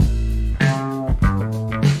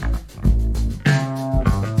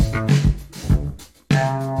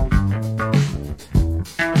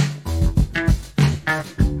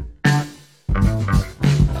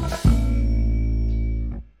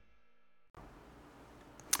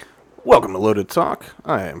Welcome to Loaded Talk.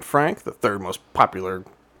 I am Frank, the third most popular,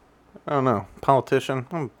 politician.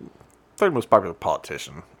 I'm third most popular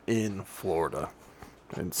politician in Florida,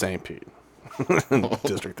 in St. Pete,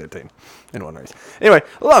 District 13, in one race. Anyway,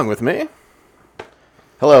 along with me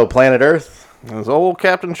Hello, planet Earth. is old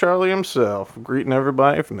Captain Charlie himself, greeting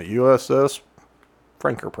everybody from the USS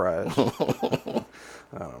Franker Prize. I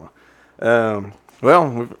don't know. Well,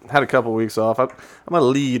 we've had a couple weeks off. I'm going to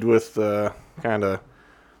lead with kind of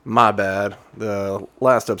my bad. The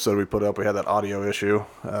last episode we put up, we had that audio issue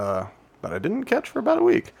that I didn't catch for about a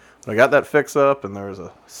week. But I got that fixed up, and there was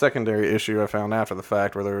a secondary issue I found after the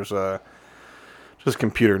fact where there was just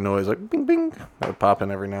computer noise, like bing, bing, that would pop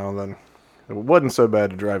in every now and then. It wasn't so bad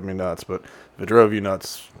to drive me nuts, but if it drove you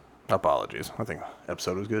nuts, apologies. I think the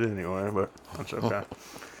episode was good anyway, but that's okay.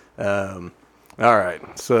 All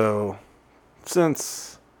right, so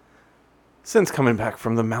since coming back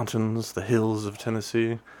from the mountains, the hills of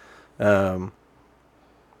Tennessee, Donald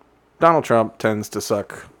Trump tends to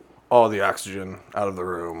suck all the oxygen out of the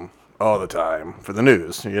room all the time for the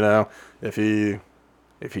news. You know, if he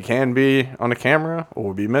can be on a camera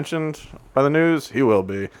or be mentioned by the news, he will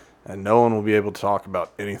be, and no one will be able to talk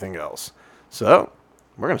about anything else. So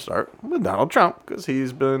we're gonna start with Donald Trump because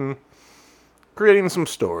he's been creating some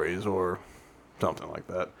stories or something like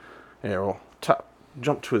that. Yeah, we'll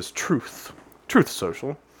jump to his Truth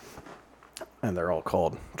Social. And they're all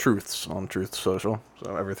called truths on Truth Social.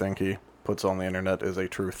 So everything he puts on the internet is a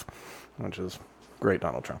truth, which is great,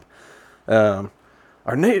 Donald Trump.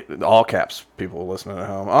 All caps, people listening at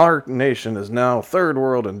home. Our nation is now third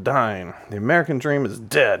world and dying. The American dream is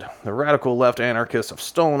dead. The radical left anarchists have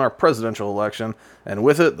stolen our presidential election, and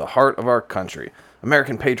with it, the heart of our country.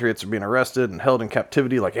 American patriots are being arrested and held in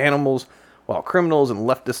captivity like animals, while criminals and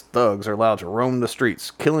leftist thugs are allowed to roam the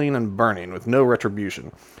streets, killing and burning with no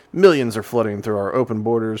retribution. Millions are flooding through our open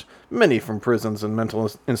borders, many from prisons and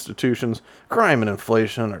mental institutions. Crime and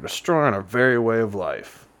inflation are destroying our very way of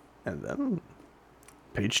life. And then,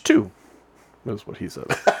 page 2 is what he said.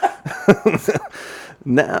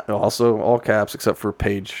 Now, also all caps except for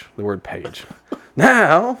page, the word page.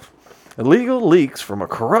 Now, illegal leaks from a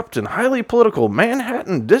corrupt and highly political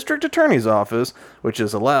Manhattan District Attorney's Office, which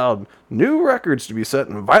has allowed new records to be set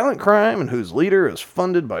in violent crime and whose leader is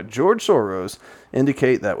funded by George Soros,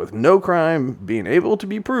 indicate that with no crime being able to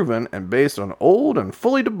be proven and based on old and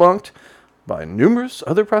fully debunked by numerous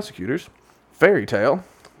other prosecutors, Fairy Tale,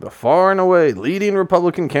 the far and away leading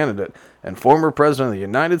Republican candidate and former President of the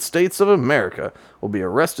United States of America, will be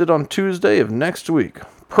arrested on Tuesday of next week.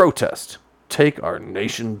 Protest. Take our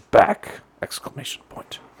nation back! Exclamation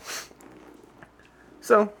point.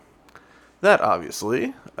 So, that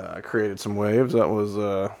obviously created some waves. That was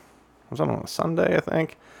that on a Sunday, I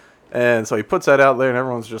think? And so he puts that out there, and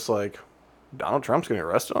everyone's just like, Donald Trump's getting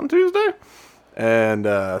arrested on Tuesday? And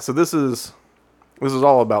so this is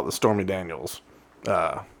all about the Stormy Daniels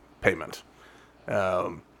payment.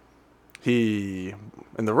 He,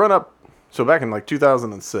 in the run-up, so back in like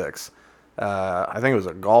 2006, I think it was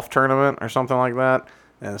a golf tournament or something like that,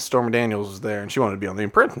 and Stormy Daniels was there, and she wanted to be on The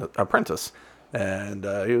Apprentice. And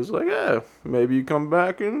he was like, yeah, maybe you come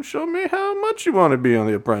back and show me how much you want to be on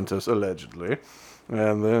The Apprentice, allegedly.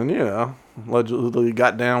 And then, allegedly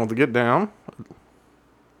got down with the get down,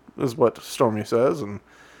 is what Stormy says, and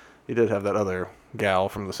he did have that other gal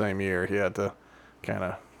from the same year he had to kind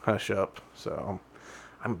of hush up, so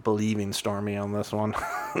I'm believing Stormy on this one.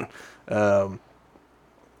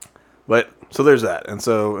 But, so there's that. And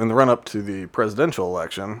so, in the run-up to the presidential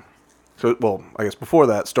election, I guess before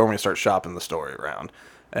that, Stormy starts shopping the story around.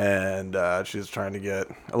 And she's trying to get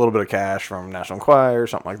a little bit of cash from National Enquirer,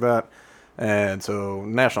 something like that. And so,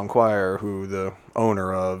 National Enquirer, who the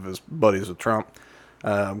owner of is buddies with Trump,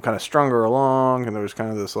 kind of strung her along. And there was kind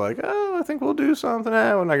of this like, oh, I think we'll do something.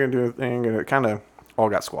 We're not going to do anything. And it kind of all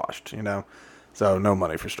got squashed, So, no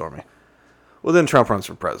money for Stormy. Well, then Trump runs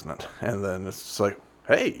for president. And then it's just like,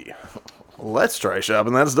 hey, let's try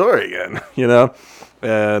shopping that story again,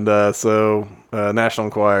 And so National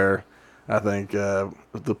Enquirer, I think,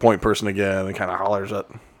 the point person again and kind of hollers at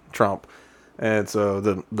Trump. And so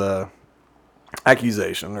the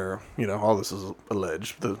accusation, or, all this is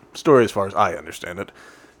alleged, the story as far as I understand it,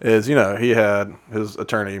 is, he had his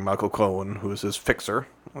attorney, Michael Cohen, who was his fixer.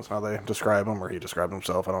 That's how they describe him, or he described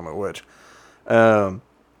himself, I don't know which. And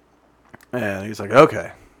he's like,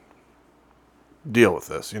 okay, deal with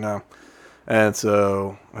this, And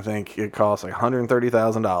so I think it cost like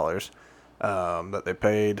 $130,000 that they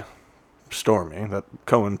paid Stormy, that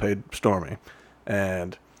Cohen paid Stormy.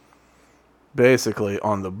 And basically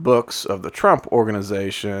on the books of the Trump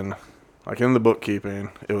organization, like in the bookkeeping,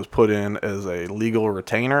 it was put in as a legal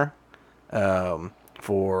retainer.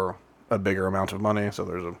 for a bigger amount of money. So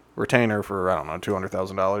there's a retainer for, I don't know,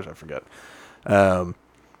 $200,000, I forget. And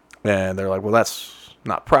they're like, well, that's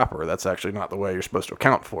not proper. That's actually not the way you're supposed to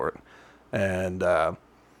account for it. And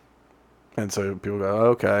so people go, oh,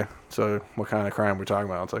 okay, so what kind of crime are we talking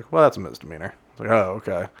about? It's like, well, that's a misdemeanor. It's like, oh,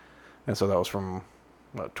 okay. And so that was from,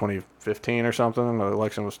 2015 or something? The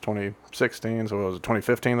election was 2016, so it was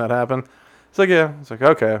 2015 that happened? It's like, yeah. It's like,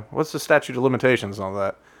 okay, what's the statute of limitations and all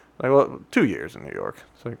that? Like, well, 2 years in New York.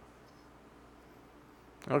 It's like,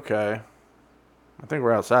 okay, I think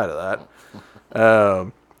we're outside of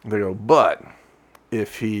that. They go, but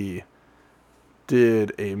if he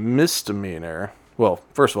did a misdemeanor, well,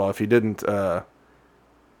 first of all, if he didn't,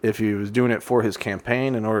 if he was doing it for his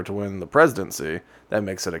campaign in order to win the presidency, that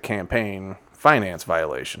makes it a campaign finance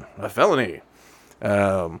violation, a felony,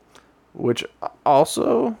 which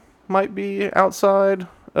also might be outside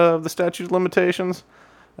of the statute of limitations,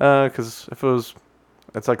 because if it was,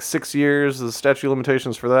 it's like 6 years the statute of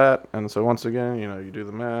limitations for that, and so once again, you do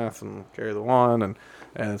the math and carry the one, and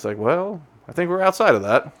it's like, well, I think we're outside of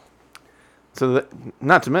that. So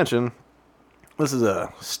not to mention, this is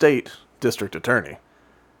a state district attorney.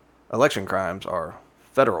 Election crimes are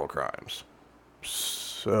federal crimes,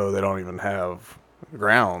 so they don't even have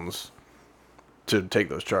grounds to take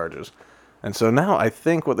those charges. And so now I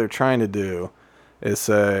think what they're trying to do is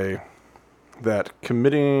say that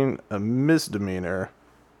committing a misdemeanor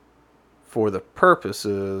for the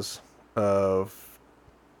purposes of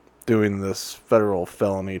doing this federal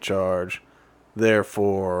felony charge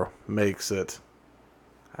therefore makes it,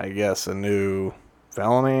 I guess, a new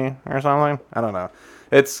felony or something. I don't know.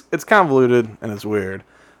 It's convoluted and it's weird.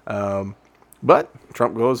 But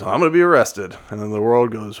Trump goes, I'm going to be arrested. And then the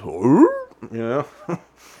world goes, let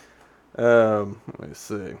me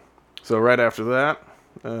see. So right after that,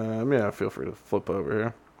 feel free to flip over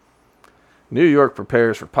here. New York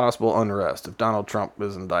prepares for possible unrest if Donald Trump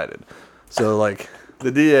is indicted. So, like,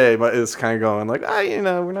 the DA is kind of going, like,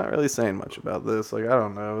 we're not really saying much about this. Like, I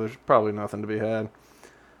don't know. There's probably nothing to be had.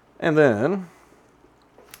 And then,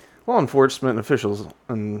 law enforcement officials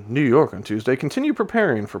in New York on Tuesday continue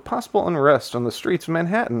preparing for possible unrest on the streets of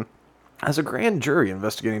Manhattan as a grand jury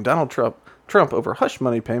investigating Donald Trump over hush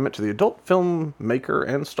money payment to the adult filmmaker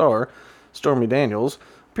and star Stormy Daniels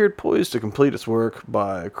appeared poised to complete its work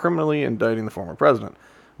by criminally indicting the former president.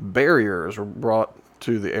 Barriers were brought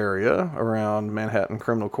to the area around Manhattan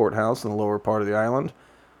Criminal Courthouse in the lower part of the island.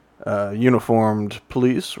 Uniformed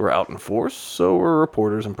police were out in force, so were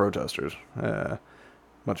reporters and protesters.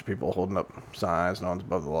 Bunch of people holding up signs, no one's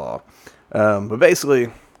above the law. But basically,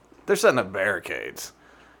 they're setting up barricades.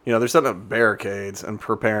 They're setting up barricades and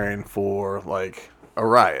preparing for, like, a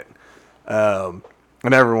riot. And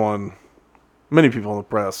everyone, many people in the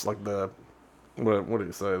press, like what do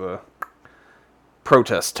you say, the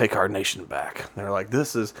protests take our nation back. They're like,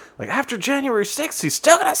 this is, like, after January 6th, he's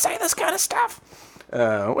still going to say this kind of stuff.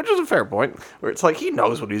 Which is a fair point, where it's like, he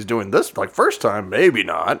knows what he's doing this, like, first time, maybe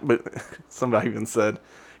not, but somebody even said,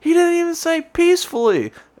 he didn't even say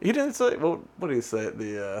peacefully. He didn't say, well, what did he say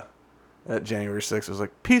at January 6th? It was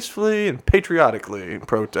like, peacefully and patriotically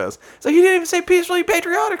protest. It's like, he didn't even say peacefully,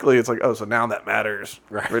 patriotically. It's like, oh, so now that matters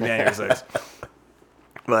for January 6th.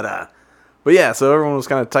 But yeah, so everyone was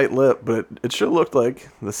kind of tight-lipped, but it sure looked like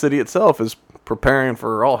the city itself is preparing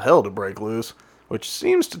for all hell to break loose, which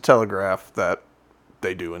seems to telegraph that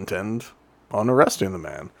they do intend on arresting the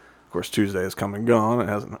man. Of course, Tuesday has come and gone. It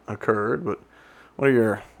hasn't occurred, but what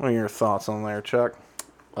are your thoughts on there, Chuck?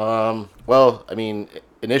 Well, I mean,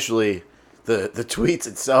 initially, the tweets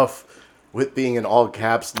itself, with being in all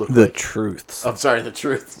caps, looked the like... truths. I'm sorry, the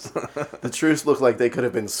truths. The truths look like they could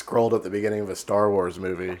have been scrolled at the beginning of a Star Wars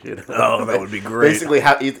movie. Oh, that would be great. Basically,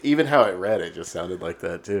 even how it read, it just sounded like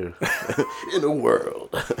that, too. In a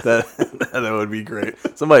world. That would be great.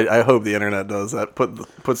 Somebody, I hope the internet does that,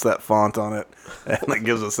 puts that font on it, and it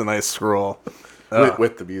gives us a nice scroll.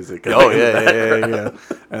 With the music. Oh, yeah.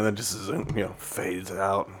 And then just, fades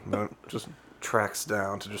out. Just tracks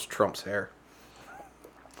down to just Trump's hair.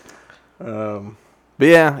 But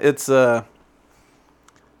yeah, it's, the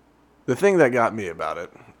thing that got me about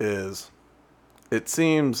it is it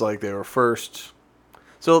seems like they were first,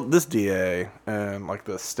 so this DA and like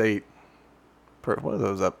the state, what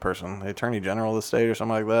was that person? The Attorney General of the state or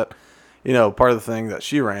something like that. Part of the thing that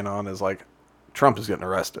she ran on is like, Trump is getting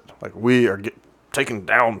arrested. Like, we are taking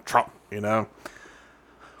down Trump,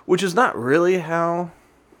 which is not really how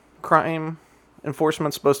crime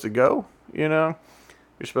enforcement's supposed to go, You're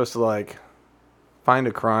supposed to, like, find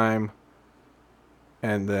a crime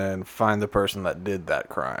and then find the person that did that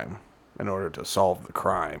crime in order to solve the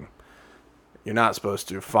crime. You're not supposed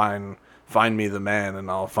to find find me the man and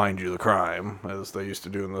I'll find you the crime, as they used to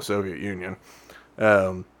do in the Soviet Union.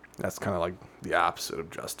 That's kind of like the opposite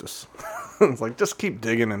of justice. It's like, just keep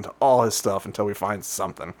digging into all his stuff until we find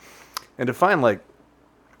something. And to find, like,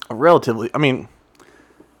 a relatively, I mean,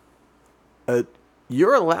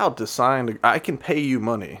 you're allowed to sign, I can pay you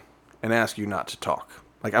money and ask you not to talk.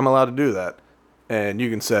 Like, I'm allowed to do that. And you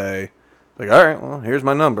can say, like, all right, well, here's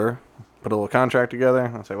my number. Put a little contract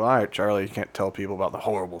together. I'll say, well, all right, Charlie, you can't tell people about the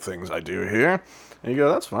horrible things I do here. And you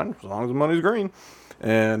go, that's fine, as long as the money's green.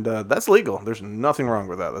 And that's legal. There's nothing wrong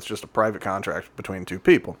with that. That's just a private contract between two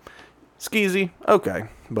people. Skeezy, okay.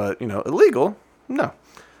 But, illegal, no.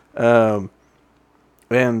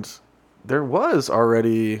 And there was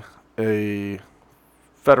already a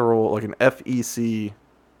federal, like an FEC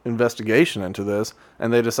investigation into this,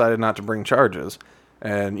 and they decided not to bring charges.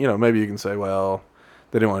 And, maybe you can say, well,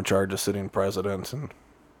 they didn't want to charge a sitting president, and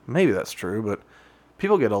maybe that's true, but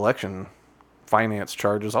people get election finance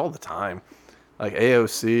charges all the time. Like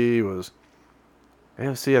AOC,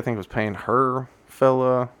 I think, was paying her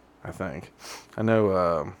fella, I think. I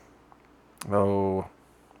know,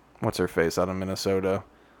 what's her face out of Minnesota?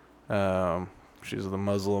 She's the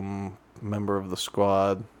Muslim member of the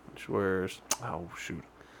squad. She wears, oh, shoot.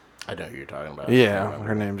 I know who you're talking about. Yeah,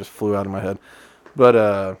 her name just flew out of my head.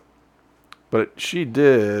 But she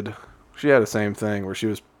had the same thing where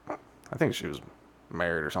I think she was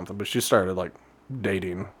married or something, but she started, like,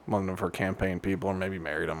 dating one of her campaign people, or maybe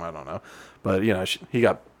married him, I don't know. But, he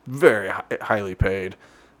got very highly paid.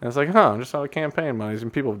 And it's like, just out of campaign monies.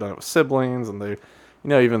 And people have done it with siblings, and they,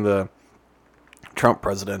 even the Trump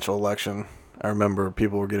presidential election, I remember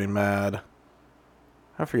people were getting mad.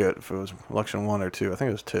 I forget if it was election 1 or 2. I think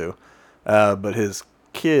it was 2. But his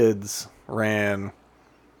kids ran,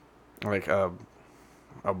 like, a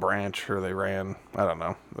branch, or they ran, I don't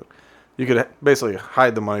know. But you could basically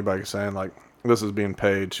hide the money by saying, like, this is being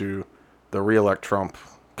paid to the re-elect Trump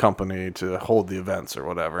company to hold the events or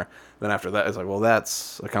whatever. Then after that, it's like, well,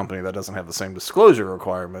 that's a company that doesn't have the same disclosure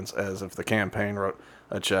requirements as if the campaign wrote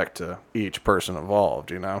a check to each person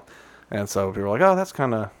involved, And so people are like, oh, that's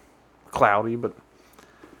kind of cloudy. But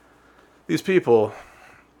these people,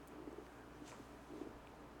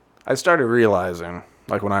 I started realizing,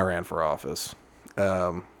 like when I ran for office,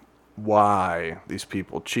 why these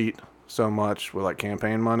people cheat so much with, like,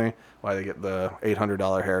 campaign money, why they get the $800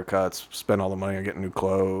 haircuts, spend all the money on getting new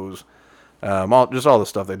clothes, all the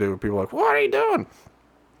stuff they do where people are like, what are you doing?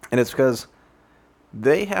 And it's because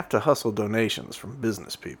they have to hustle donations from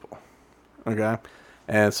business people, okay?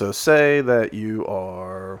 And so say that you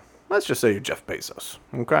are, let's just say you're Jeff Bezos,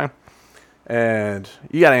 okay? And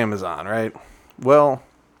you got Amazon, right? Well,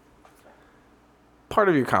 part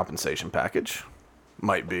of your compensation package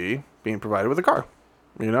might be being provided with a car,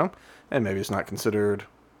 And maybe it's not considered,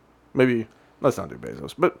 maybe, let's not do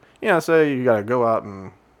Bezos, but, say you got to go out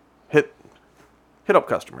and hit up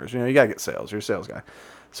customers. You got to get sales. You're a sales guy.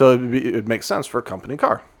 So it makes sense for a company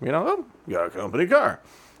car. Oh, you got a company car.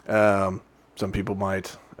 Some people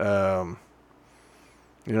might, I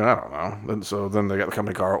don't know. And so then they got the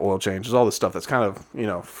company car, oil changes, all this stuff that's kind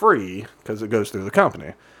of, free because it goes through the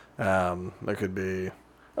company. There could be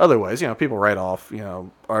other ways, people write off,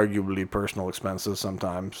 arguably personal expenses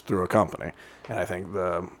sometimes through a company. And I think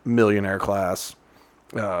the millionaire class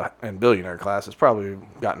and billionaire class has probably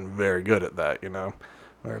gotten very good at that,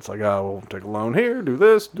 where it's like, oh, we'll take a loan here, do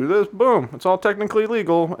this, boom. It's all technically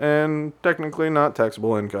legal and technically not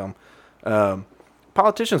taxable income.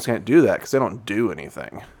 Politicians can't do that because they don't do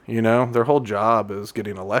anything, Their whole job is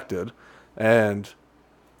getting elected, and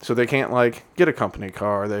so they can't, like, get a company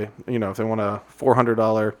car. They, if they want a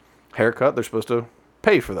 $400 haircut, they're supposed to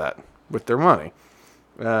pay for that with their money.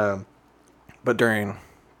 But during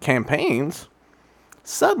campaigns,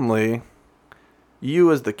 suddenly,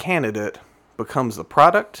 you as the candidate becomes the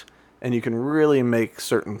product, and you can really make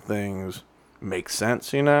certain things make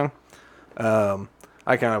sense, I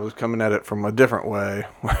kind of was coming at it from a different way,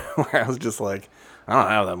 where I was just like, I don't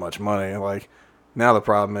have that much money. Like, now the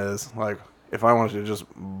problem is, like, if I wanted to just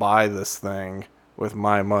buy this thing with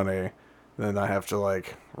my money, then I have to,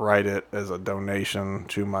 like, write it as a donation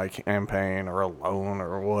to my campaign or a loan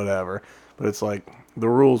or whatever. But it's like, the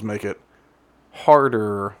rules make it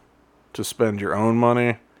harder to spend your own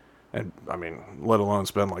money, and, I mean, let alone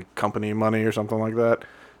spend, like, company money or something like that,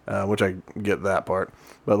 which I get that part.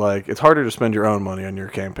 But, like, it's harder to spend your own money on your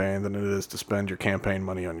campaign than it is to spend your campaign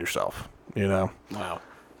money on yourself,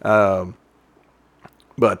 Wow.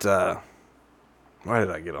 But, why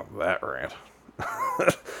did I get on that rant?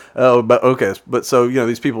 Oh, but okay. But so,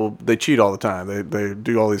 these people, they cheat all the time. They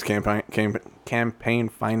do all these campaign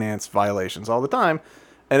finance violations all the time.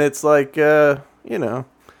 And it's like,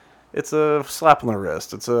 it's a slap on the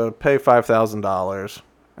wrist. It's a pay $5,000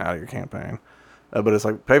 out of your campaign. But it's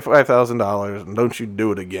like, pay $5,000 and don't you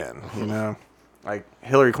do it again, you know? Like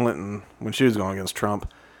Hillary Clinton, when she was going against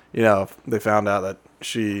Trump, they found out that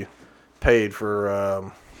she paid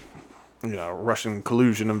for, Russian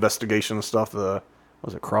collusion investigation stuff.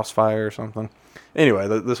 Was it Crossfire or something? Anyway,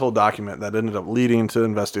 this whole document that ended up leading to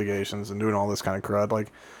investigations and doing all this kind of crud. Like,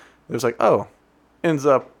 it was like, oh, ends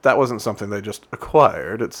up that wasn't something they just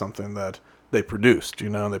acquired. It's something that they produced,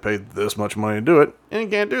 They paid this much money to do it, and you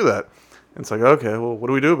can't do that. And it's like, okay, well, what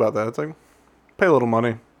do we do about that? It's like, pay a little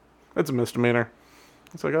money. It's a misdemeanor.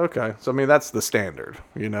 It's like, okay. So, I mean, that's the standard,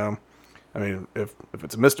 I mean, if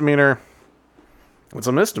it's a misdemeanor, it's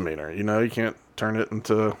a misdemeanor. You can't turn it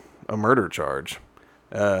into a murder charge.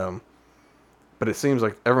 But it seems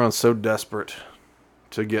like everyone's so desperate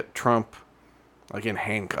to get Trump, like, in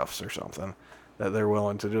handcuffs or something, that they're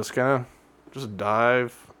willing to just kind of just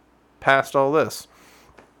dive past all this.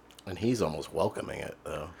 And he's almost welcoming it,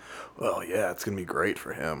 though. Well, yeah, it's going to be great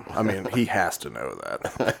for him. I mean, he has to know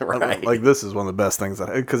that. Right. I mean, like, this is one of the best things,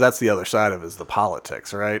 because that's the other side of it, is the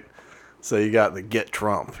politics, right? So you got the get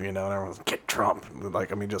Trump, and everyone's get Trump.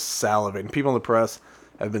 Like, I mean, just salivating. People in the press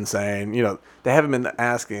have been saying, they haven't been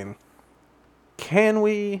asking, can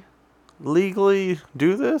we legally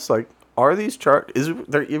do this? Like, are these is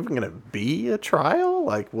there even going to be a trial?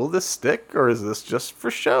 Like, will this stick, or is this just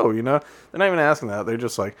for show, They're not even asking that. They're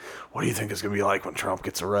just like, what do you think it's going to be like when Trump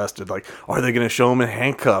gets arrested? Like, are they going to show him in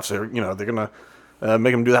handcuffs? Or, they're going to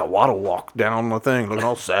make him do that waddle walk down the thing, looking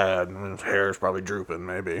all sad, and his hair's probably drooping,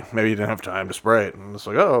 maybe. Maybe he didn't have time to spray it. And it's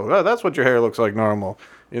like, oh, that's what your hair looks like normal.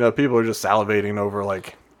 People are just salivating over,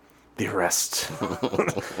 like, the arrest.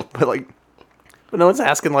 But no one's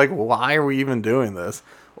asking, like, why are we even doing this?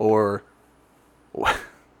 Or,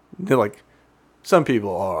 like, some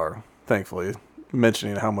people are, thankfully,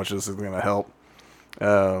 mentioning how much this is going to help.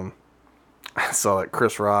 I saw that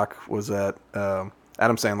Chris Rock was at, Adam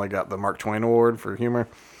Sandler got the Mark Twain Award for humor.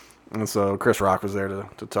 And so Chris Rock was there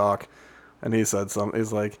to talk. And he said something.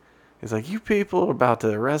 He's like, you people are about to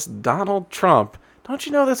arrest Donald Trump. Don't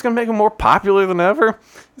you know that's going to make him more popular than ever?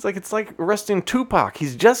 He's like, it's like arresting Tupac.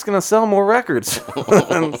 He's just going to sell more records.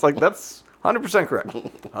 And it's like, that's 100% correct.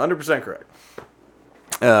 100% correct.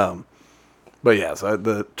 But yeah, so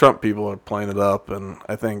the Trump people are playing it up, and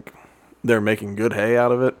I think they're making good hay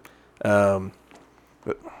out of it. But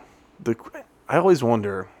I always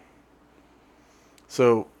wonder.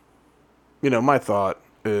 So, my thought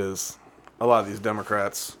is a lot of these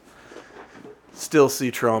Democrats still see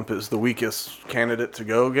Trump as the weakest candidate to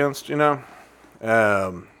go against, they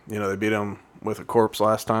beat him with a corpse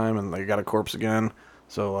last time, and they got a corpse again.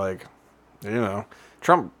 So, like,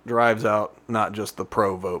 Trump drives out not just the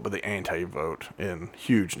pro vote, but the anti-vote in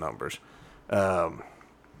huge numbers. So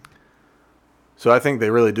I think they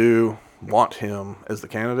really do want him as the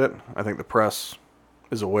candidate. I think the press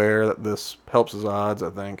is aware that this helps his odds. I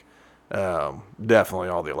think definitely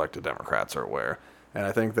all the elected Democrats are aware. And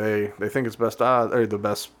I think they think it's best odds, or the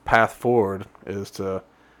best path forward is to,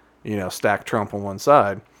 stack Trump on one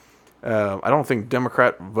side. I don't think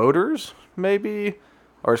Democrat voters maybe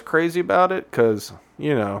are as crazy about it because,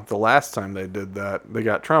 the last time they did that, they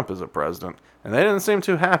got Trump as a president. And they didn't seem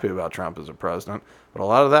too happy about Trump as a president. But a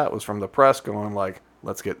lot of that was from the press going like,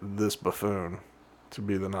 let's get this buffoon to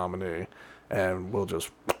be the nominee. And we'll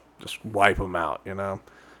just wipe him out, And of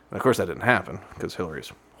course that didn't happen because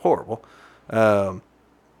Hillary's horrible. But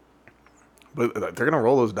they're going to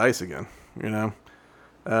roll those dice again,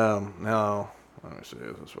 Now, let me see.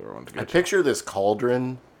 This is where I want to get I picture this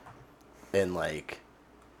cauldron, and, like,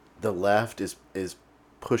 the left is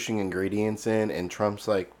pushing ingredients in, and Trump's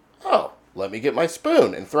like, oh, let me get my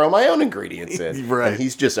spoon and throw my own ingredients in. Right. And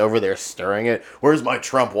he's just over there stirring it. Where's my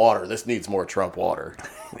Trump water? This needs more Trump water.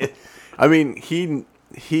 I mean,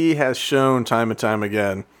 he has shown time and time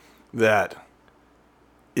again that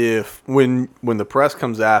when the press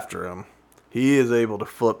comes after him, he is able to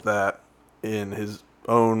flip that to his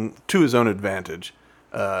own advantage.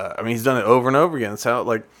 I mean, he's done it over and over again. It's how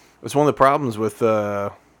it's one of the problems with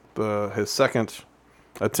his second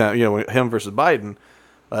attempt, him versus Biden.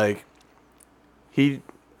 Like he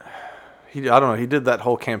I don't know, he did that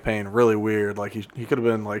whole campaign really weird. Like he could have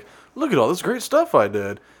been like, look at all this great stuff I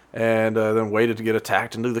did, and then waited to get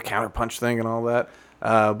attacked and do the counterpunch thing and all that.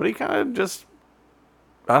 But he kind of just,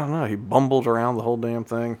 I don't know, he bumbled around the whole damn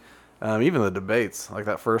thing. Even the debates, like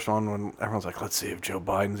that first one when everyone's like, let's see if Joe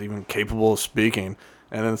Biden's even capable of speaking.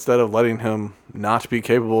 And instead of letting him not be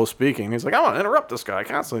capable of speaking, he's like, I want to interrupt this guy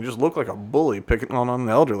constantly. Just look like a bully picking on an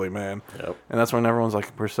elderly man. Yep. And that's when everyone's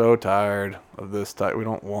like, we're so tired of this type. We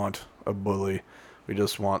don't want a bully. We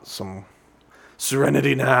just want some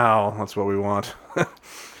serenity now. That's what we want.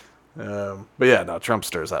 But yeah, no, Trump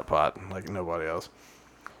stirs that pot like nobody else.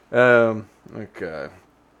 Okay.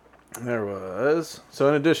 There was. So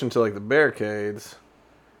in addition to like the barricades,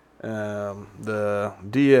 the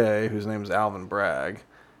DA, whose name is Alvin Bragg,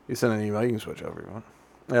 he sent an email. You can switch over if you want.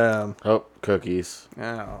 Cookies.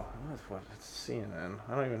 Oh, what? It's CNN.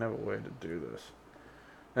 I don't even have a way to do this.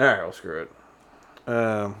 All right, well, screw it.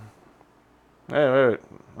 Hey, wait.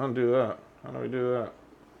 I don't do that. How do we do that?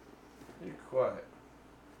 Be quiet.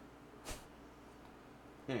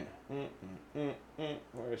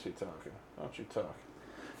 Where is he talking? Don't you talk?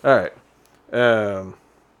 All right.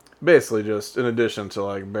 Basically, just in addition to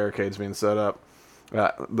like barricades being set up,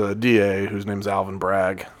 the DA, whose name's Alvin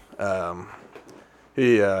Bragg,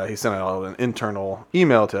 he sent out an internal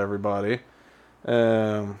email to everybody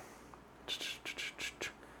to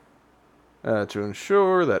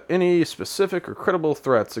ensure that any specific or credible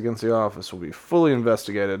threats against the office will be fully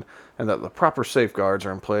investigated and that the proper safeguards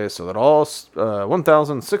are in place so that all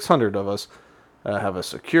 1,600 of us have a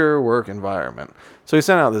secure work environment. So he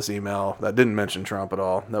sent out this email that didn't mention Trump at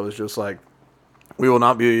all. That was just like, we will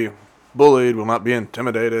not be bullied, we will not be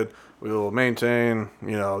intimidated, we will maintain,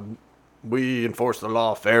 we enforce the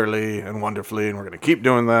law fairly and wonderfully, and we're going to keep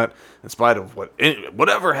doing that in spite of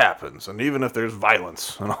whatever happens, and even if there's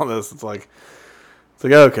violence and all this. It's like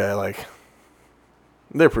okay, like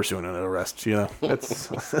they're pursuing an arrest,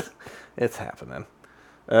 it's it's happening.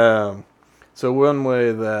 So one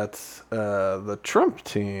way that the Trump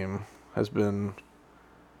team has been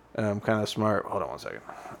kind of smart. Hold on one second.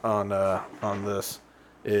 On this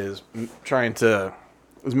is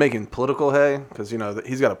making political hay because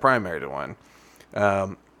he's got a primary to win.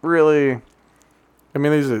 Really, I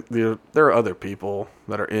mean there are other people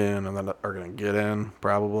that are in and that are going to get in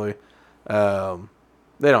probably.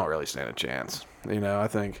 They don't really stand a chance. I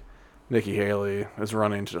think Nikki Haley is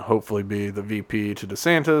running to hopefully be the VP to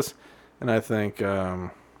DeSantis. And I think,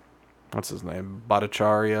 what's his name?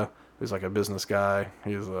 Bhattacharya, who's like a business guy.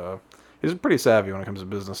 He's pretty savvy when it comes to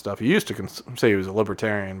business stuff. He used to say he was a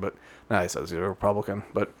libertarian, but now he says he's a Republican.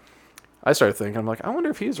 But I started thinking, I'm like, I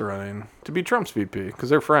wonder if he's running to be Trump's VP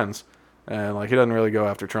because they're friends. And like he doesn't really go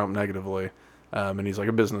after Trump negatively. And he's like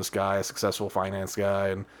a business guy, a successful finance guy.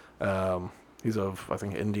 And he's of, I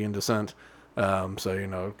think, Indian descent.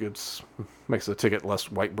 So, makes the ticket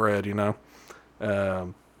less white bread,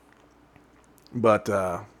 But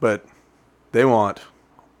they want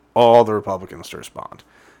all the Republicans to respond.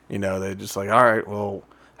 They just like, all right, well,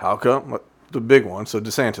 how come? The big one, so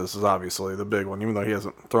DeSantis is obviously the big one, even though he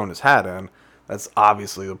hasn't thrown his hat in. That's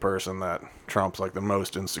obviously the person that Trump's like the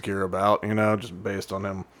most insecure about, just based on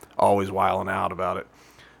him always wiling out about it.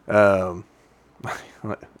 Okay,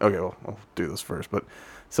 well, I'll do this first. But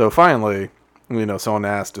so finally, someone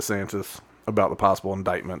asked DeSantis about the possible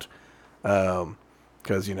indictment.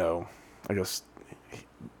 Because, I guess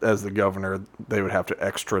as the governor, they would have to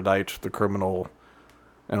extradite the criminal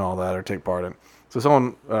and all that or take part in. So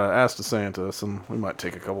someone asked DeSantis, and we might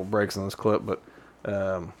take a couple breaks in this clip, but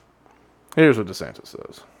here's what DeSantis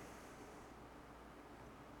says.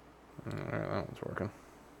 All right, that one's working.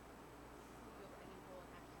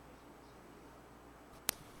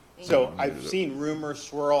 So I've seen rumors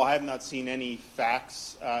swirl. I have not seen any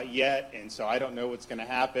facts yet, and so I don't know what's going to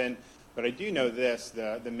happen. But I do know this: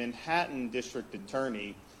 the Manhattan District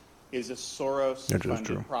Attorney is a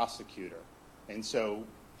Soros-funded prosecutor, and so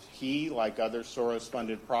he, like other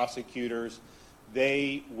Soros-funded prosecutors,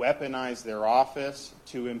 they weaponize their office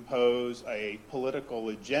to impose a political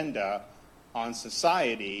agenda on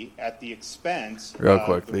society at the expense. Real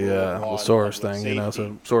quick, the Soros thing,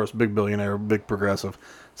 so Soros, big billionaire, big progressive.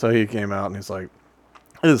 So he came out and he's like,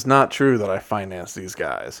 it is not true that I financed these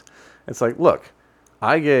guys. It's like, look,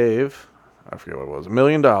 I gave, I forget what it was, $1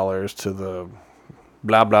 million to the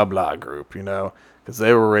blah, blah, blah group, because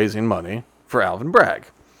they were raising money for Alvin Bragg.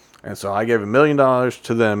 And so I gave $1 million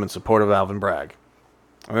to them in support of Alvin Bragg.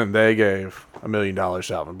 And then they gave $1 million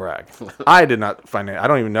to Alvin Bragg. I did not finance, I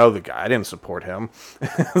don't even know the guy. I didn't support him.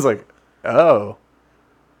 It's like, oh.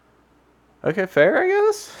 Okay, fair, I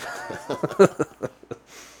guess.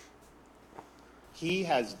 He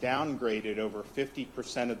has downgraded over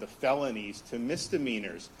 50% of the felonies to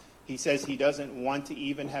misdemeanors. He says he doesn't want to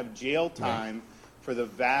even have jail time for the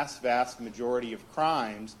vast, vast majority of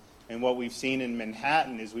crimes. And what we've seen in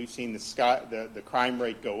Manhattan is we've seen the crime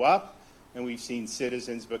rate go up, and we've seen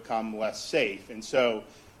citizens become less safe. And so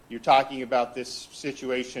you're talking about this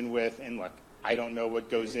situation with, and look, I don't know what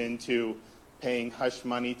goes into paying hush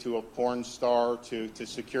money to a porn star to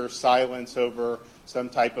secure silence over some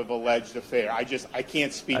type of alleged affair. I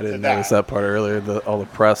can't speak to that. I didn't notice that part earlier, all the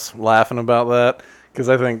press laughing about that, because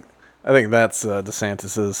I think that's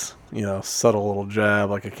DeSantis's, subtle little jab.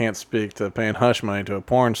 Like, I can't speak to paying hush money to a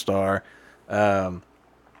porn star, and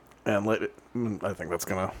I think that's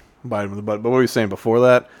gonna bite him in the butt. But what were you saying before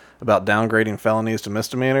that about downgrading felonies to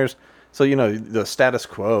misdemeanors? So the status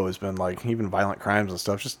quo has been like, even violent crimes and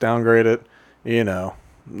stuff, just downgrade it.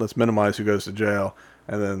 Let's minimize who goes to jail.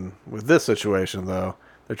 And then with this situation, though,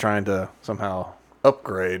 they're trying to somehow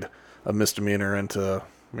upgrade a misdemeanor into,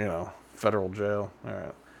 federal jail. All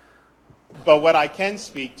right. But what I can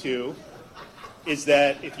speak to is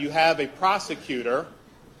that if you have a prosecutor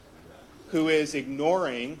who is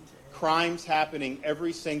ignoring crimes happening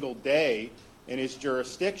every single day in his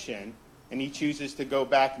jurisdiction, and he chooses to go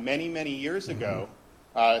back many, many years ago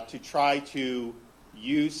to try to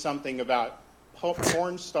use something about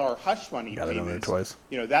porn star hush money payments,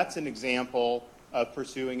 that's an example of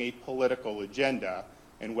pursuing a political agenda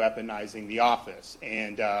and weaponizing the office.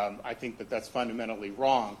 And I think that that's fundamentally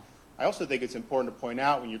wrong. I also think it's important to point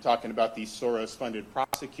out, when you're talking about these Soros-funded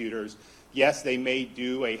prosecutors, yes, they may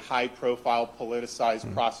do a high-profile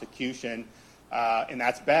politicized prosecution, and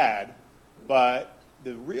that's bad, but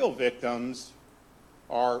the real victims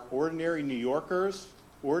are ordinary New Yorkers,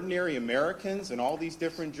 ordinary Americans in all these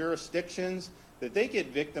different jurisdictions, that they get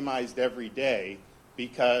victimized every day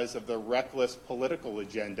because of the reckless political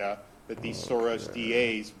agenda that these Soros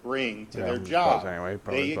DAs bring to their job. Anyway,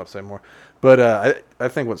 probably about to say more. But I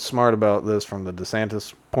think what's smart about this from the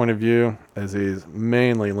DeSantis point of view is he's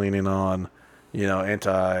mainly leaning on,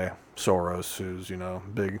 anti-Soros, who's,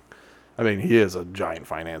 big. I mean, he is a giant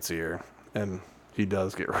financier, and he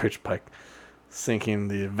does get rich by sinking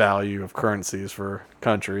the value of currencies for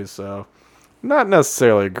countries. So not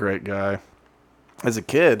necessarily a great guy. As a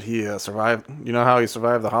kid, he survived. You know how he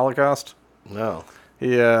survived the Holocaust? No.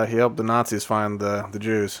 He helped the Nazis find the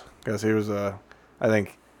Jews, because he was I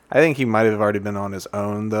think he might have already been on his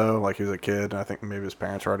own, though. Like, he was a kid, and I think maybe his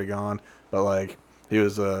parents were already gone. But like, he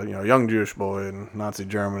was a young Jewish boy in Nazi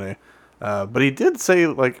Germany. But he did say,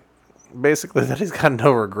 like, basically that he's got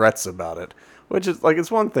no regrets about it, which is like,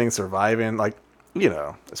 it's one thing surviving, like,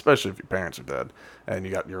 especially if your parents are dead and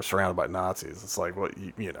you're surrounded by Nazis. It's like, what,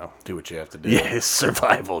 do what you have to do. Yeah, it's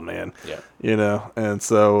survival, man. Yeah. And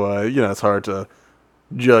so, it's hard to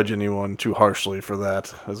judge anyone too harshly for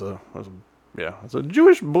that as a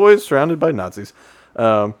Jewish boy surrounded by Nazis.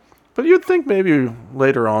 But you'd think maybe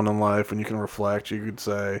later on in life, when you can reflect, you could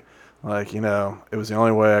say, like, it was the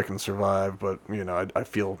only way I can survive, but, I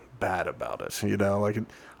feel bad about it. Like,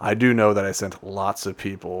 I do know that I sent lots of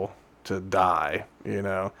people to die,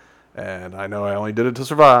 and I know I only did it to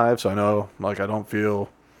survive, so I know, like, I don't feel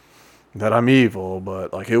that I'm evil,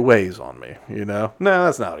 but, like, it weighs on me, No,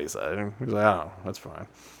 that's not what he said. He's like, oh, that's fine.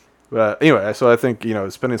 But anyway, so I think,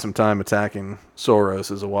 spending some time attacking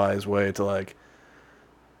Soros is a wise way to, like,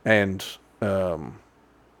 end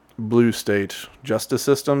blue state justice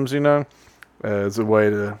systems, as a way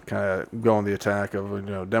to kind of go on the attack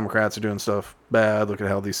of, Democrats are doing stuff bad. Look at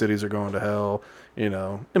how these cities are going to hell.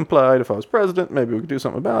 Implied if I was president, maybe we could do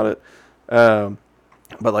something about it.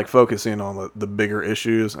 But like focusing on the bigger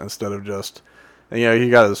issues instead of just, he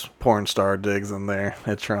got his porn star digs in there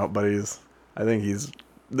at Trump, but I think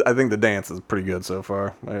the dance is pretty good so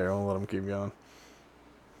far. I'll let him keep going.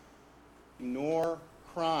 Ignore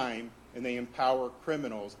crime and they empower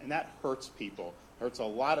criminals, and that hurts people. Hurts a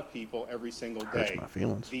lot of people every single day. Hurts my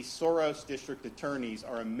feelings. These Soros district attorneys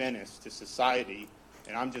are a menace to society,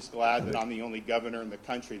 and I'm just glad that I'm the only governor in the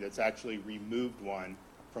country that's actually removed one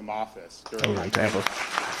from office during my Tampa. tenure.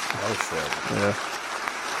 That was sad. Yeah.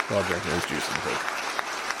 Well, drinking his juice in the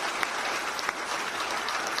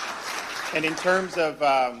And in terms of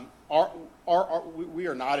we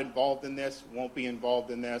are not involved in this, won't be involved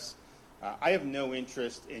in this. I have no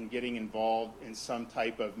interest in getting involved in some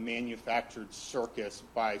type of manufactured circus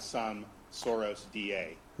by some Soros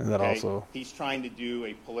DA. And that also, he's trying to do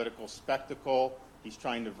a political spectacle. He's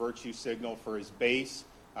trying to virtue signal for his base.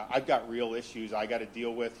 I've got real issues I got to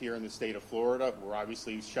deal with here in the state of Florida. We're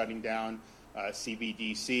obviously shutting down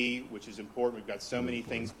CBDC, which is important. We've got so many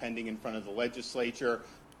things pending in front of the legislature.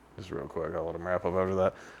 Just real quick, I'll let him wrap up after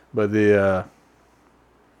that. But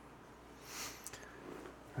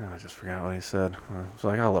I just forgot what he said. I was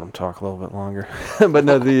like, I'll let him talk a little bit longer. But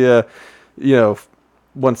no,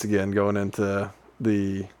 once again, going into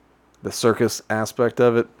the the circus aspect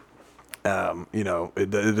of it.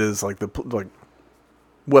 It is like like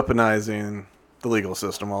weaponizing the legal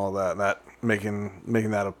system, all of that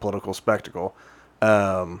making that a political spectacle.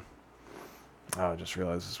 I just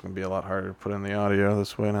realized it's going to be a lot harder to put in the audio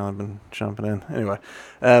this way now I've been jumping in. Anyway,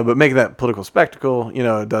 but making that political spectacle,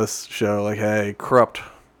 it does show like, hey, corrupt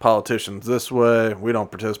politicians this way. We don't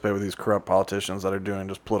participate with these corrupt politicians that are doing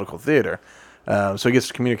just political theater. So he gets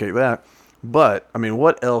to communicate that. But, I mean,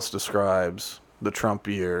 what else describes the Trump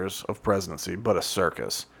years of presidency but a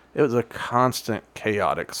circus? It was a constant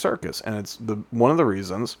chaotic circus. And it's one of the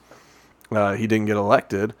reasons he didn't get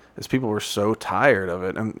elected is people were so tired of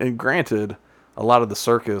it. And granted, a lot of the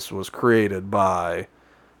circus was created by,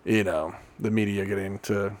 the media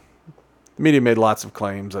the media made lots of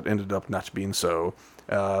claims that ended up not being so.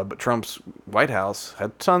 But Trump's White House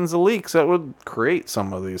had tons of leaks that would create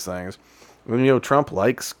some of these things. And, Trump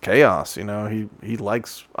likes chaos. He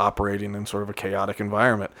likes operating in sort of a chaotic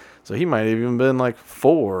environment. So he might have even been like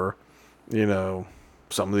for, some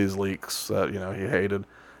of these leaks that, he hated.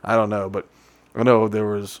 I don't know. But I know there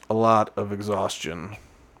was a lot of exhaustion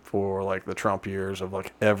for like the Trump years of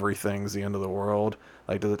like everything's the end of the world.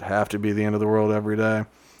 Like, does it have to be the end of the world every day?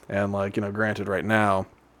 And like, granted right now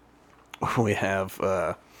we have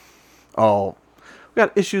we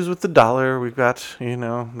got issues with the dollar. We've got,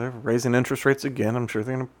 they're raising interest rates again. I'm sure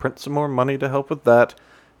they're going to print some more money to help with that.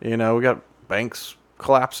 We got banks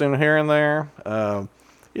collapsing here and there.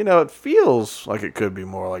 It feels like it could be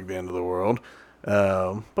more like the end of the world.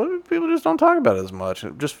 But people just don't talk about it as much.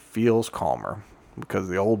 It just feels calmer because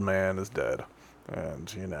the old man is dead. And,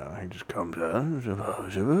 he just comes out and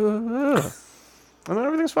then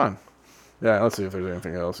everything's fine. Yeah, let's see if there's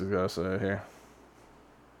anything else he's got to say here.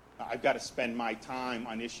 I've got to spend my time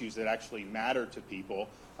on issues that actually matter to people.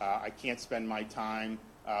 I can't spend my time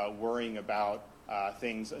worrying about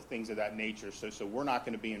things of that nature. So we're not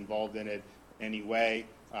going to be involved in it anyway.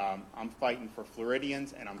 I'm fighting for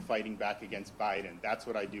Floridians, and I'm fighting back against Biden. That's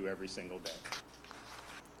what I do every single day.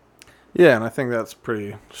 Yeah, and I think that's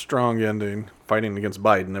pretty strong ending, fighting against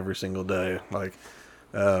Biden every single day. Like,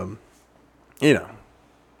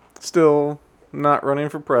 still not running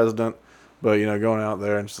for president, but, going out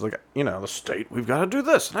there and just like, the state, we've got to do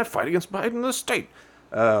this, and I fight against Biden in the state.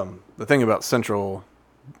 The thing about central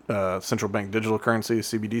bank digital currency,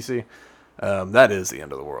 CBDC, that is the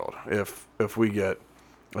end of the world. If we get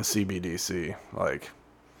a CBDC, like,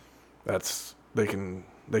 they can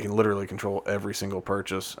literally control every single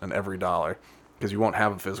purchase and every dollar because you won't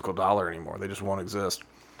have a physical dollar anymore. They just won't exist.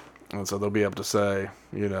 And so they'll be able to say,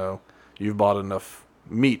 you've bought enough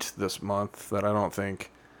meat this month that I don't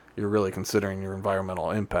think you're really considering your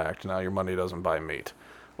environmental impact. Now your money doesn't buy meat.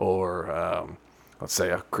 Or let's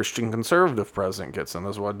say a Christian conservative president gets in.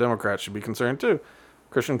 This is why Democrats should be concerned too.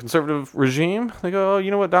 Christian conservative regime, they go, oh,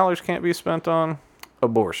 you know what, dollars can't be spent on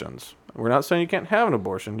abortions. We're not saying you can't have an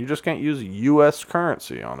abortion. You just can't use U.S.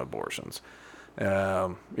 currency on abortions.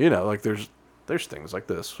 Like there's things like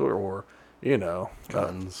this, or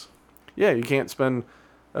guns. You can't spend.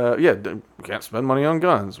 You can't spend money on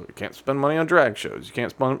guns. You can't spend money on drag shows. You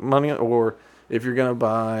can't spend money, or if you're gonna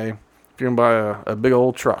buy a big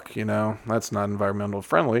old truck, that's not environmental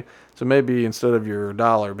friendly. So maybe instead of your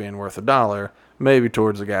dollar being worth $1, maybe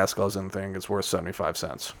towards the gas guzzling thing, it's worth 75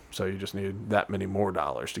 cents. So you just need that many more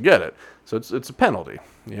dollars to get it. So it's a penalty,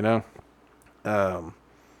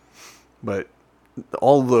 But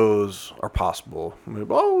all those are possible.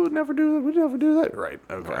 We'd never do that. Right.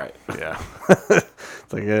 Okay. Right. Yeah.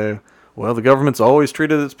 It's like, well, the government's always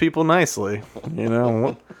treated its people nicely.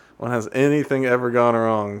 When has anything ever gone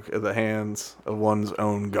wrong at the hands of one's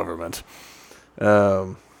own government?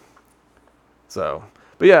 But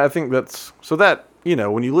yeah, I think that's, so that,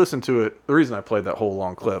 when you listen to it, the reason I played that whole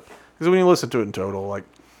long clip is when you listen to it in total, like,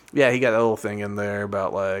 yeah, he got that little thing in there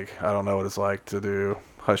about, like, I don't know what it's like to do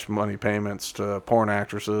hush money payments to porn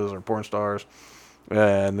actresses or porn stars.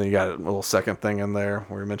 And then you got a little second thing in there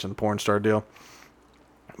where he mentioned the porn star deal.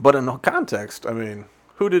 But in the context, I mean,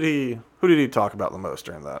 who did he talk about the most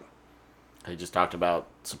during that? He just talked about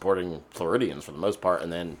supporting Floridians for the most part,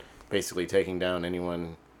 and then basically taking down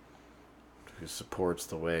anyone who supports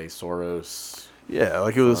the way Soros. Yeah,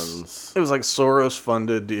 like it was like Soros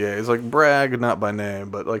funded DAs, like Bragg, not by name,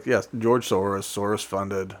 but like, yes, George Soros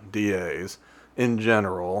funded DAs in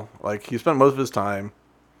general. Like, he spent most of his time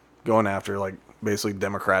going after like basically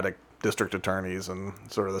Democratic district attorneys and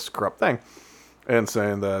sort of this corrupt thing, and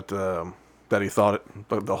saying that he thought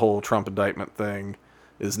the whole Trump indictment thing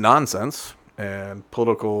is nonsense and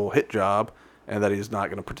political hit job, and that he's not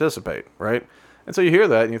going to participate, right? And so you hear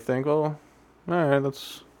that and you think, well, all right,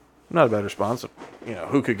 that's Not a bad response. You know,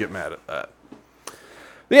 who could get mad at that?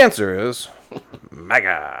 The answer is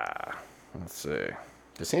MAGA. Let's see.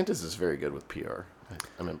 DeSantis is very good with PR.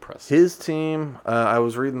 I'm impressed. His team, I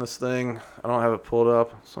was reading this thing. I don't have it pulled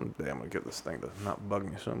up. Someday I'm going to get this thing to not bug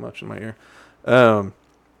me so much in my ear.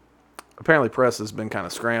 Apparently, press has been kind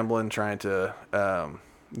of scrambling, trying to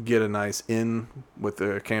get a nice in with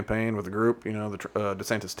the campaign, with the group, you know, the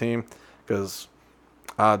DeSantis team, because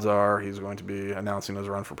odds are he's going to be announcing his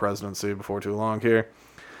run for presidency before too long here.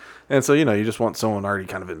 And so, you know, you just want someone already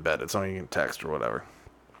kind of embedded, someone you can text or whatever.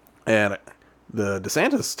 And the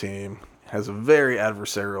DeSantis team has a very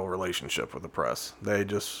adversarial relationship with the press. They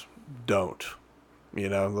just don't. You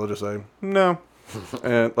know, they'll just say, no.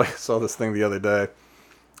 And like I saw this thing the other day.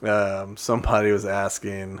 Somebody was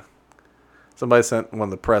asking, somebody sent one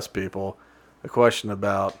of the press people a question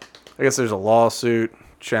about, I guess there's a lawsuit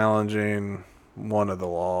challenging one of the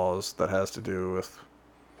laws that has to do with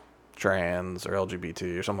trans or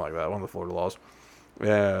LGBT or something like that, one of the Florida laws.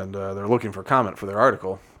 And they're looking for comment for their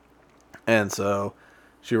article. And so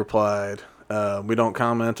she replied, we don't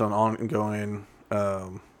comment on ongoing,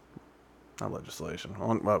 not legislation,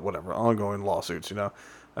 whatever, ongoing lawsuits, you know,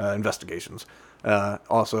 investigations.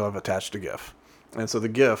 Also, I've attached a GIF. And so the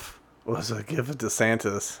GIF was a GIF of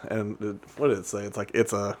DeSantis. And what did it say? It's like,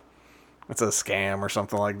 it's a scam or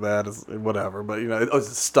something like that. It's whatever. But, you know, it was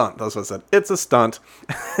a stunt. That's what I said. It's a stunt.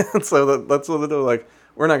 And so that's what they're like.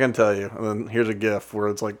 We're not going to tell you. And then here's a GIF where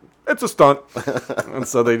it's like, it's a stunt. And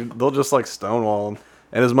so they'll just like stonewall them.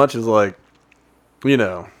 And as much as like, you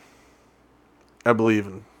know, I believe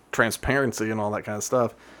in transparency and all that kind of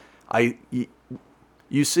stuff,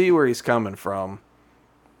 you see where he's coming from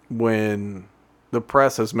when the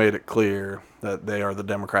press has made it clear that they are the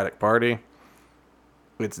Democratic Party.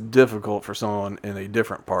 It's difficult for someone in a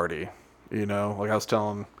different party, you know. Like I was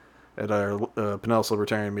telling at our Pinellas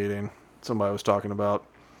Libertarian meeting, somebody was talking about,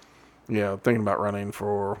 you know, thinking about running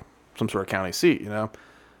for some sort of county seat, you know.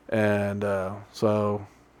 And so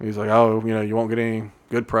he's like, oh, you know, you won't get any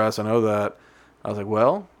good press. I know that. I was like,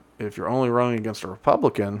 well, if you're only running against a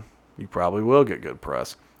Republican, you probably will get good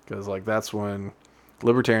press. Because, like, that's when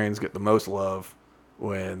libertarians get the most love,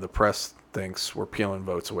 when the press thinks we're peeling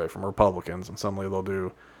votes away from Republicans. And suddenly they'll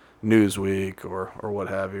do Newsweek or what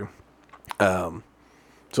have you.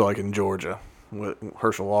 So, like in Georgia, with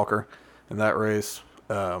Herschel Walker in that race,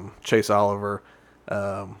 Chase Oliver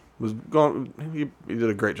was going. He did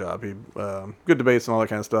a great job. He good debates and all that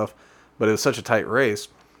kind of stuff. But it was such a tight race.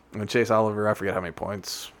 And Chase Oliver, I forget how many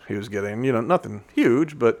points he was getting. You know, nothing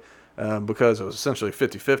huge, but because it was essentially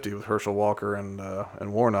 50-50 with Herschel Walker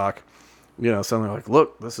and Warnock. You know, suddenly like,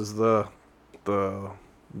 look, this is the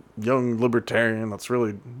young libertarian that's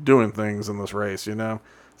really doing things in this race. You know,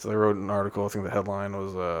 so they wrote an article. I think the headline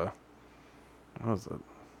was what was it?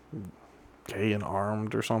 Gay and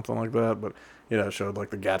armed or something like that. But you know, it showed like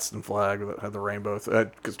the Gadsden flag that had the rainbow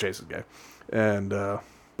because Chase is gay, and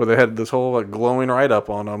but they had this whole like glowing write up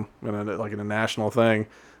on them, and like in a national thing.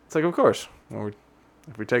 It's like, of course,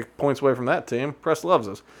 if we take points away from that team, press loves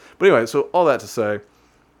us. But anyway, so all that to say,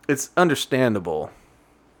 it's understandable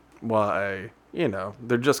why, you know,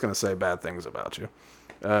 they're just going to say bad things about you.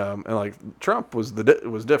 And like Trump was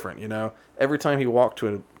different, you know. Every time he walked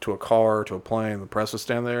to a car, to a plane, the press would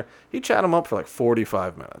stand there. He'd chat him up for like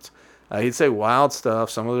 45 minutes. He'd say wild stuff.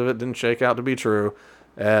 Some of it didn't shake out to be true,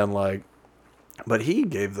 and like, but he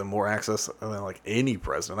gave them more access than like any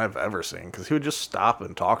president I've ever seen, because he would just stop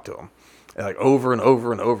and talk to them, and, like over and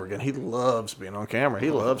over and over again. He loves being on camera.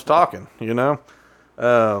 He loves talking, you know.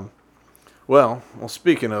 Well,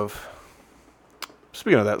 speaking of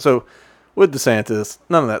that, so with DeSantis,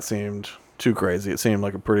 none of that seemed too crazy. It seemed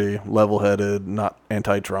like a pretty level-headed, not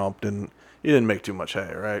anti-Trump, he didn't make too much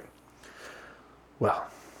hay, right? Well,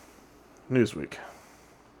 Newsweek.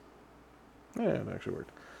 Yeah, it actually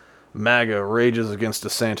worked. MAGA rages against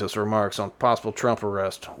DeSantis remarks on possible Trump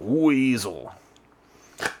arrest. Weasel.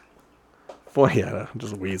 Well, yeah,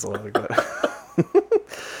 just weasel like that.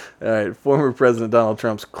 All right, former President Donald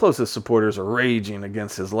Trump's closest supporters are raging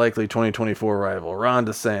against his likely 2024 rival, Ron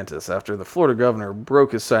DeSantis, after the Florida governor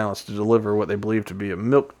broke his silence to deliver what they believe to be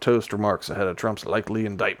milquetoast remarks ahead of Trump's likely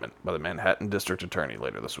indictment by the Manhattan District Attorney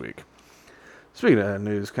later this week. Speaking of that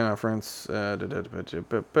news conference, he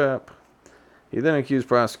then accused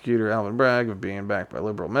prosecutor Alvin Bragg of being backed by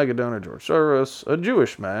liberal megadonor George Soros, a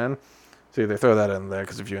Jewish man. See, they throw that in there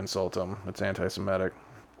because if you insult him, it's anti-Semitic.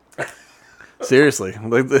 Seriously,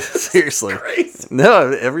 seriously. Crazy.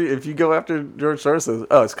 No, if you go after George Soros,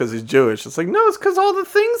 it's because he's Jewish. It's like, no, it's because all the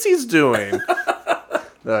things he's doing.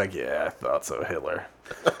 Like, yeah, I thought so, Hitler.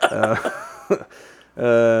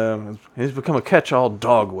 He's become a catch-all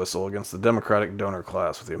dog whistle against the Democratic donor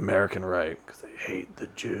class with the American right because they hate the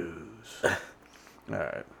Jews. All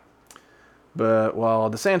right. But while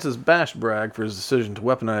DeSantis bashed Bragg for his decision to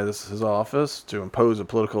weaponize his office to impose a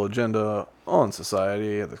political agenda on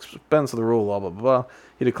society at the expense of the rule of law, blah, blah, blah,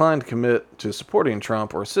 he declined to commit to supporting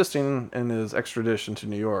Trump or assisting in his extradition to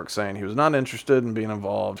New York, saying he was not interested in being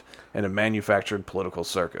involved in a manufactured political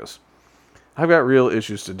circus. I've got real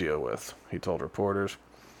issues to deal with, he told reporters.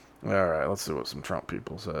 All right, let's see what some Trump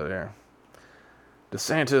people said here.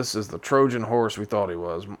 DeSantis is the Trojan horse we thought he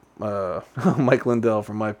was. Mike Lindell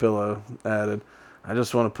from My Pillow added, I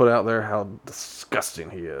just want to put out there how disgusting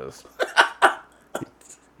he is.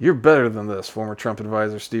 You're better than this, former Trump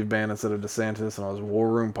advisor Steve Bannon said of DeSantis on his War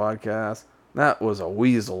Room podcast. That was a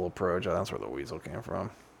weasel approach. That's where the weasel came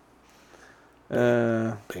from.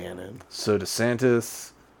 Bannon. So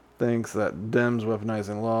DeSantis thinks that Dems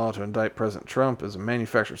weaponizing law to indict President Trump is a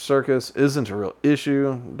manufactured circus isn't a real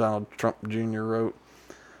issue, Donald Trump Jr. wrote.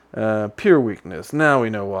 Pure weakness. Now we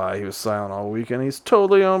know why he was silent all weekend. He's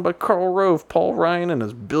totally owned by Karl Rove, Paul Ryan, and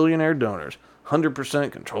his billionaire donors.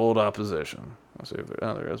 100% controlled opposition. Let's see if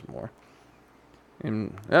there is more.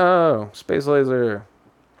 Space laser.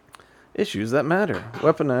 Issues that matter.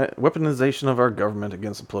 Weaponization of our government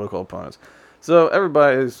against the political opponents. So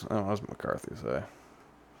everybody's... what does McCarthy say?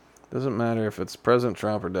 Doesn't matter if it's President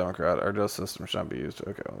Trump or Democrat. Our justice system shouldn't be used.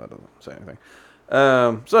 Okay, well, that doesn't say anything.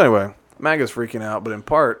 So anyway, MAGA's freaking out, but in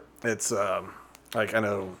part, it's like I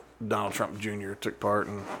know Donald Trump Jr. took part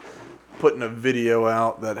in putting a video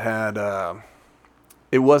out that had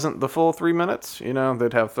it wasn't the full 3 minutes. You know,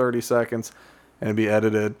 they'd have 30 seconds and it'd be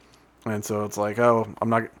edited, and so it's like, oh, I'm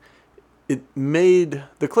not. It made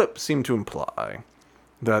the clip seem to imply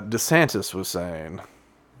that DeSantis was saying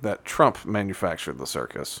that Trump manufactured the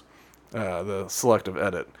circus. The selective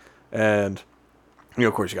edit. And, you know,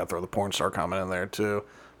 of course, you got to throw the porn star comment in there, too.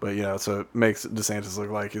 But, you know, so it makes DeSantis look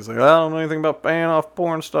like he's like, I don't know anything about paying off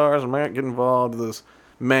porn stars. I'm not getting involved in this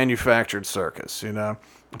manufactured circus, you know.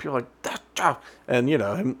 And people are like, that's Trump. And, you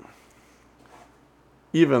know,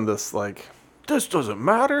 even this, like, this doesn't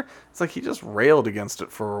matter. It's like he just railed against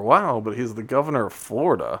it for a while, but he's the governor of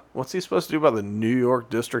Florida. What's he supposed to do about the New York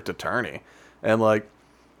district attorney? And, like,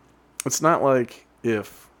 it's not like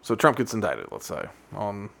if... So Trump gets indicted, let's say,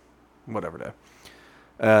 on whatever day.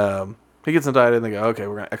 He gets indicted and they go, okay,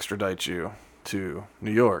 we're going to extradite you to New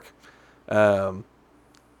York. DeSantis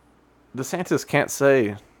can't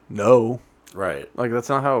say no. Right. Like, that's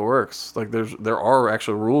not how it works. Like, there are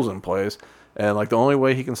actual rules in place. And, like, the only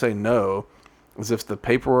way he can say no is if the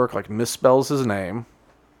paperwork, like, misspells his name,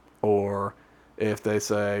 or if they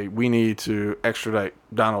say, we need to extradite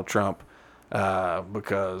Donald Trump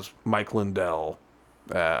because Mike Lindell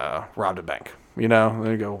robbed a bank, you know. And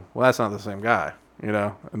then you go, well, that's not the same guy, you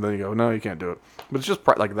know. And then you go, no, you can't do it. But it's just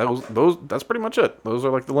like those. That's pretty much it. Those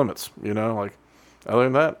are like the limits, you know. Like, other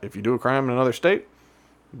than that, if you do a crime in another state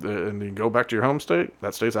and you go back to your home state,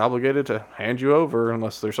 that state's obligated to hand you over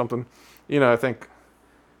unless there's something, you know. I think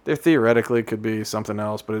there theoretically could be something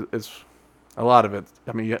else, but it's a lot of it.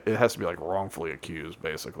 I mean, it has to be like wrongfully accused,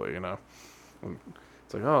 basically, you know.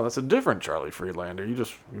 It's like, oh, that's a different Charlie Friedlander. You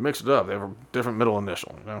mix it up. They have a different middle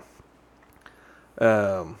initial, you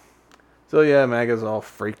know. So yeah, MAGA's all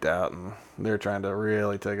freaked out and they're trying to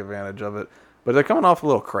really take advantage of it, but they're coming off a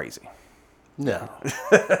little crazy. No.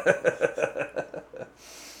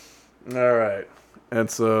 All right, and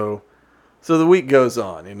so the week goes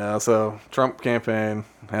on, you know. So Trump campaign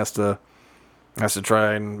has to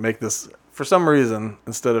try and make this, for some reason,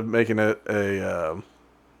 instead of making it a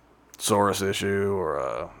Soros issue or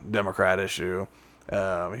a Democrat issue,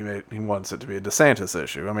 he wants it to be a DeSantis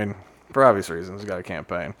issue. I mean, for obvious reasons, he's got a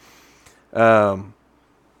campaign. But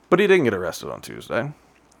he didn't get arrested on Tuesday.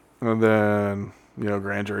 And then, you know,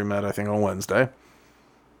 grand jury met, I think, on Wednesday.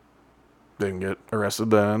 Didn't get arrested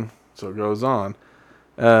then, so it goes on.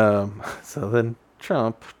 So then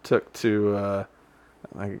Trump took to,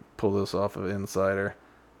 I can pull this off of Insider.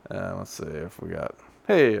 Let's see if we got,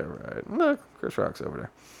 hey, all right. Look, Chris Rock's over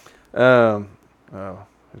there. Oh,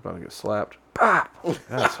 he's about to get slapped. Pop!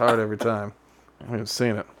 That's hard every time. I haven't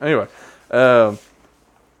seen it. Anyway,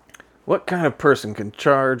 what kind of person can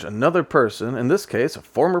charge another person, in this case, a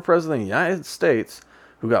former president of the United States,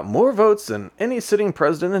 who got more votes than any sitting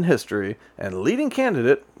president in history and leading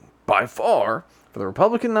candidate, by far, for the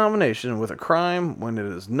Republican nomination with a crime when it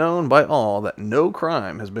is known by all that no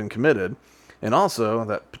crime has been committed, and also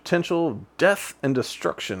that potential death and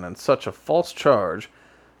destruction in such a false charge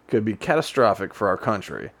could be catastrophic for our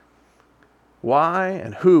country. Why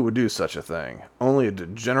and who would do such a thing? Only a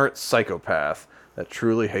degenerate psychopath that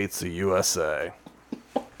truly hates the USA.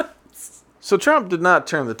 So Trump did not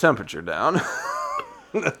turn the temperature down.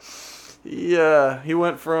 He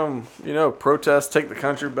went from, protest, take the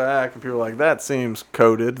country back, and people were like, that seems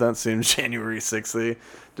coded, that seems January 6th,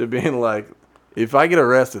 to being like, if I get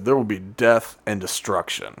arrested, there will be death and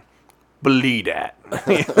destruction. Believe that.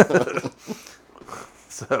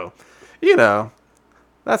 So,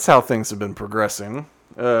 that's how things have been progressing.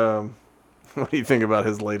 What do you think about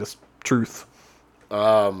his latest truth?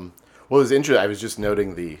 Well, it was interesting. I was just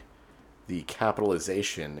noting the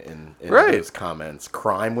capitalization in Right. his comments.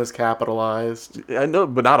 Crime was capitalized. I know,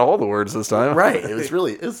 but not all the words this time. Right. It was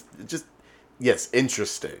just, yes,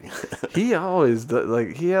 interesting. He always,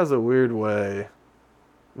 he has a weird way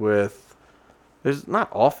with, there's not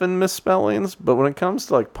often misspellings, but when it comes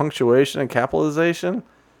to, punctuation and capitalization,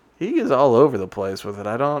 he is all over the place with it.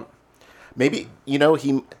 I don't... Maybe,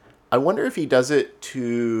 I wonder if he does it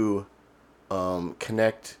to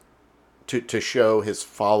connect, to show his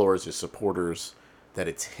followers, his supporters, that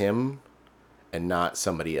it's him and not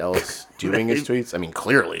somebody else doing his tweets. I mean,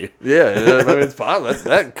 clearly. Yeah, I mean, it's possible.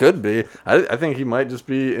 That could be. I think he might just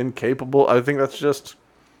be incapable. I think that's just,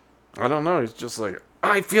 I don't know. He's just like,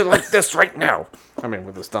 I feel like this right now. I mean,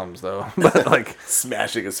 with his thumbs, though. But,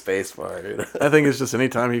 smashing his face bar. I think it's just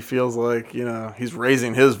anytime he feels like, he's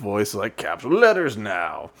raising his voice, like, capital letters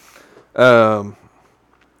now. All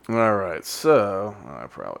right, so I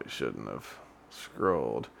probably shouldn't have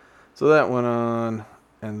scrolled. So that went on,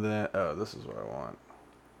 and then, this is what I want.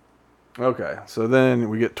 Okay, so then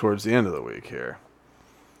we get towards the end of the week here.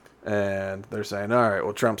 And they're saying, all right,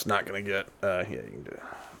 well, Trump's not going to get, you can do it.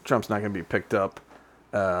 Trump's not going to be picked up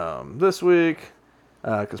this week,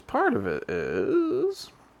 because part of it is...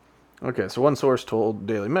 Okay, so one source told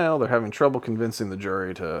Daily Mail they're having trouble convincing the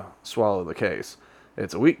jury to swallow the case.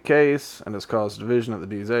 It's a weak case and has caused division at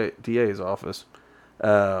the DA's office.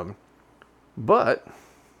 But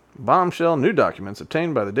bombshell new documents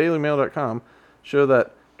obtained by the DailyMail.com show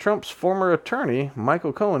that Trump's former attorney,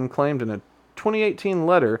 Michael Cohen, claimed in a 2018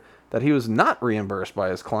 letter that he was not reimbursed by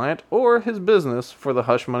his client or his business for the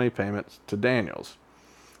hush money payments to Daniels.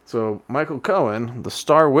 So Michael Cohen, the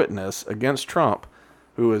star witness against Trump,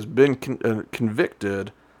 who has been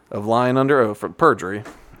convicted of lying under oath for perjury,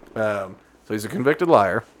 so he's a convicted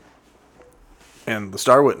liar, and the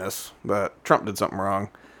star witness that Trump did something wrong.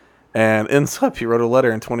 And ends up, he wrote a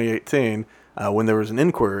letter in 2018 when there was an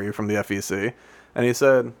inquiry from the FEC, and he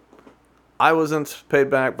said, I wasn't paid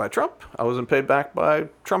back by Trump. I wasn't paid back by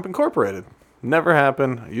Trump Incorporated. Never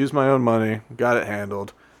happened. I used my own money, got it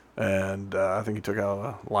handled, and I think he took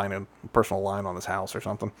out a personal line on his house or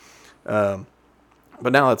something.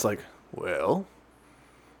 But now it's like, well,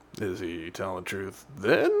 is he telling the truth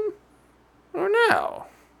then or now?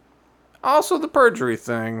 Also, the perjury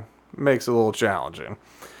thing makes it a little challenging.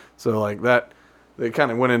 So, that, they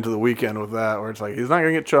kind of went into the weekend with that, where it's like, he's not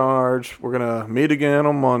going to get charged. We're going to meet again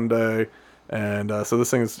on Monday. And so this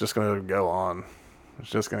thing is just going to go on. It's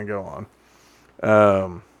just going to go on.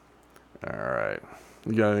 All right.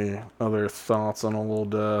 You got any other thoughts on all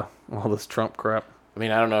this Trump crap? I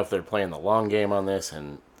mean, I don't know if they're playing the long game on this,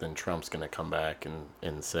 and then Trump's going to come back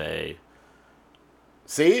and say,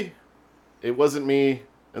 see, it wasn't me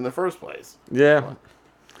in the first place. Yeah.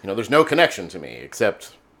 There's no connection to me,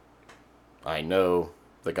 except I know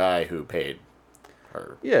the guy who paid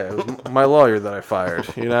her. Yeah, it was my lawyer that I fired.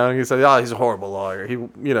 He said, he's a horrible lawyer. He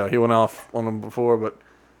went off on him before, but,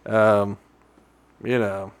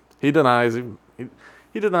 he denies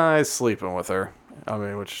he denies sleeping with her. I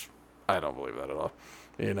mean, which I don't believe that at all.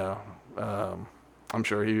 I'm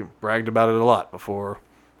sure he bragged about it a lot before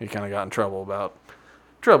he kind of got in trouble with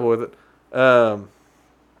it. I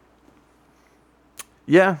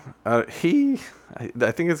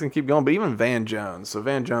think it's going to keep going, but even Van Jones. So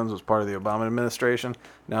Van Jones was part of the Obama administration.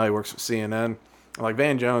 Now he works for CNN.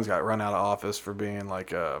 Van Jones got run out of office for being I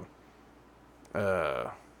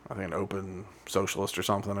think an open socialist or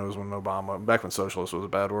something. It was back when socialist was a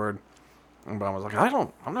bad word. Obama was like,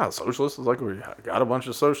 I'm not a socialist. It's like, we got a bunch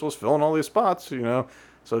of socialists filling all these spots,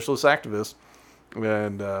 socialist activists.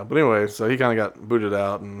 And, but anyway, so he kind of got booted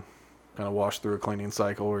out and kind of washed through a cleaning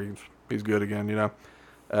cycle where he's good again,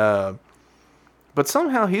 But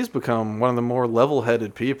somehow he's become one of the more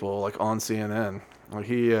level-headed people, on CNN.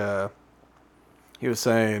 He was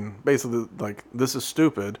saying, basically, this is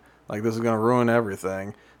stupid. This is going to ruin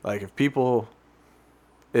everything. If people...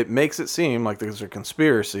 It makes it seem like there's a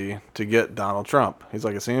conspiracy to get Donald Trump. He's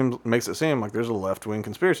like, makes it seem like there's a left-wing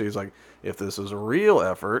conspiracy. He's like, if this was a real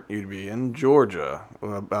effort, you'd be in Georgia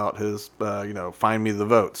about his, find me the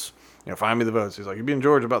votes. Find me the votes. He's like, you'd be in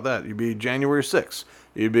Georgia about that. You'd be January 6th.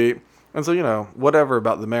 You'd be... And so, whatever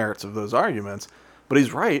about the merits of those arguments. But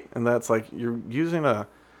he's right, and that's like you're using a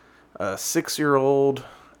 6-year-old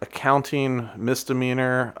accounting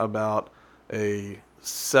misdemeanor about a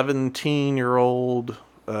 17-year-old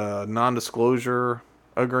non-disclosure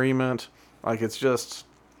agreement. Like, it's just,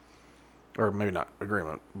 or maybe not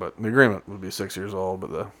agreement, but the agreement would be 6 years old,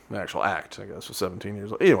 but the actual act, I guess, was 17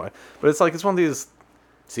 years old. Anyway, but it's like, it's one of these.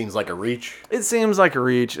 Seems like a reach. It seems like a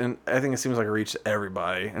reach, and I think it seems like a reach to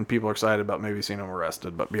everybody, and people are excited about maybe seeing him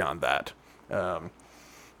arrested, but beyond that. All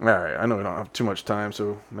right, I know we don't have too much time,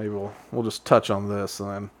 so maybe we'll just touch on this, and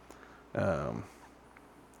then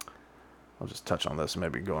I'll just touch on this and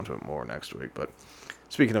maybe go into it more next week. But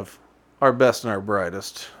speaking of our best and our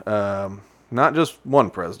brightest, not just one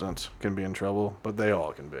president can be in trouble, but they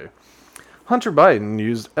all can be. Hunter Biden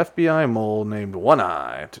used FBI mole named One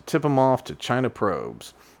Eye to tip him off to China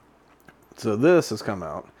probes. So this has come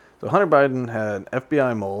out. So Hunter Biden had an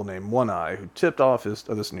FBI mole named One Eye who tipped off this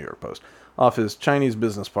is New York Post, off his Chinese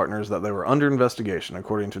business partners that they were under investigation,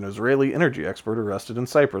 according to an Israeli energy expert arrested in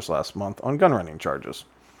Cyprus last month on gun running charges.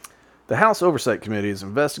 The House Oversight Committee is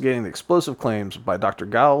investigating the explosive claims by Dr.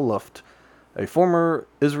 Gal Luft, a former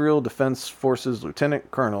Israel Defense Forces lieutenant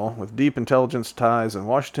colonel with deep intelligence ties in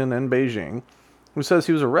Washington and Beijing, who says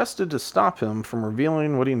he was arrested to stop him from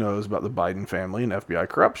revealing what he knows about the Biden family and FBI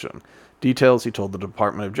corruption, details he told the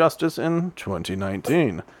Department of Justice in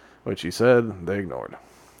 2019, which he said they ignored.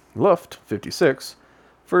 Luft, 56,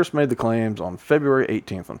 first made the claims on February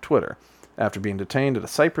 18th on Twitter, after being detained at a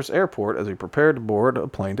Cyprus airport as he prepared to board a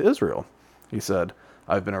plane to Israel. He said,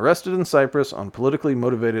 "I've been arrested in Cyprus on politically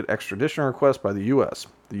motivated extradition request by the U.S.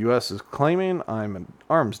 The U.S. is claiming I'm an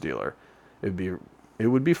arms dealer. It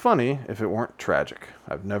would be funny if it weren't tragic.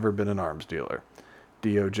 I've never been an arms dealer.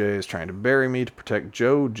 DOJ is trying to bury me to protect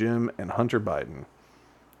Joe, Jim, and Hunter Biden."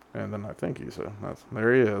 And then I think he said,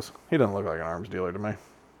 there he is. He doesn't look like an arms dealer to me.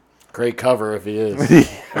 Great cover if he is.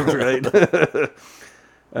 Right.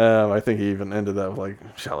 I think he even ended that with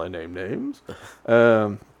like, "Shall I name names?"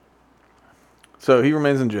 So he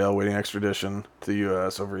remains in jail waiting extradition to the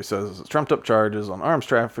U.S. over, he says, trumped up charges on arms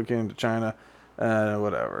trafficking to China,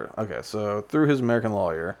 whatever. Okay, so through his American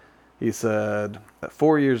lawyer, he said that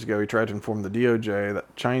 4 years ago he tried to inform the DOJ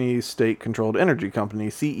that Chinese state-controlled energy company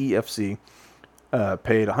CEFC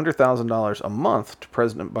paid $100,000 a month to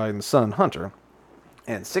President Biden's son, Hunter,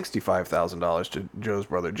 and $65,000 to Joe's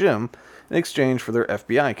brother, Jim, in exchange for their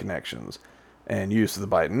FBI connections and use of the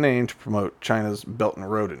Biden name to promote China's Belt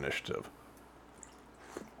and Road Initiative.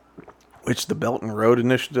 Which the Belt and Road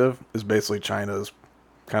Initiative is basically China's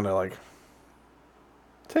kind of like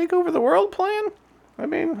take over the world plan. I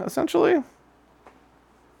mean, essentially.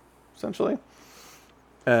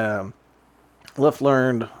 Luft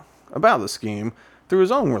learned about the scheme through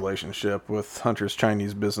his own relationship with Hunter's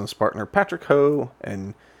Chinese business partner Patrick Ho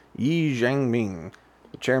and Yi Jiangming,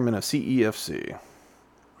 the chairman of CEFC.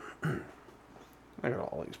 Look at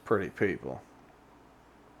all these pretty people.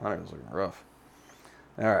 Hunter's looking rough.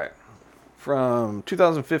 All right. From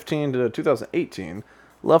 2015 to 2018,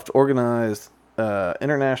 Luft organized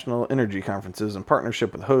international energy conferences in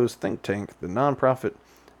partnership with Ho's think tank, the nonprofit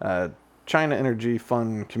China Energy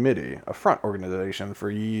Fund Committee, a front organization for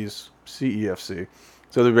Yi's CEFC.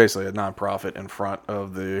 So they're basically a nonprofit in front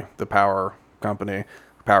of the power company.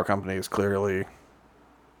 The power company is clearly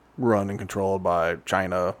run and controlled by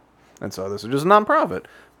China, and so this is just a nonprofit,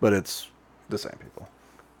 but it's the same people.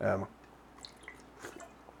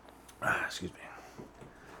 Excuse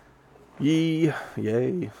me.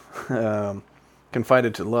 Yay.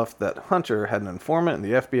 Confided to Luft that Hunter had an informant in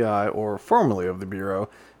the FBI, or formerly of the Bureau,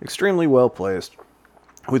 extremely well placed,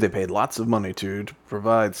 who they paid lots of money to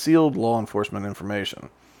provide sealed law enforcement information.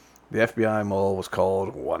 The FBI mole was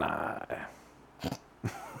called One Eye.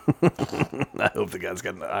 I hope the guy's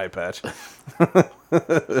got an eye patch.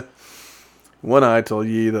 One Eye told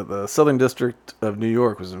Yi that the Southern District of New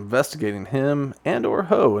York was investigating him and or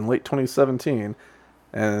Ho in late 2017,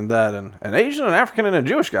 and that an Asian, an African, and a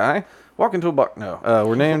Jewish guy walk into a bar. No,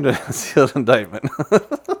 were named in a sealed indictment.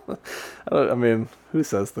 I mean, who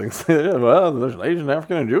says things? Well, there's an Asian,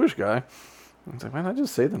 African, and Jewish guy. It's like, why not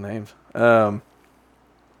just say the names?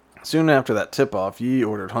 Soon after that tip-off, Yi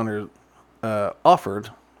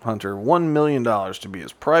offered Hunter $1 million to be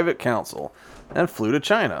his private counsel and flew to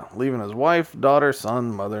China, leaving his wife, daughter,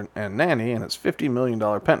 son, mother, and nanny in his $50 million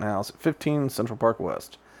penthouse at 15 Central Park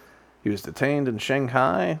West. He was detained in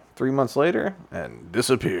Shanghai 3 months later and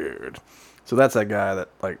disappeared. So that's that guy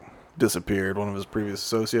that, disappeared, one of his previous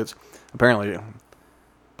associates. Apparently,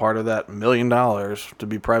 part of that $1 million to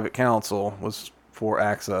be private counsel was for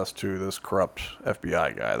access to this corrupt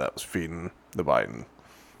FBI guy that was feeding the Biden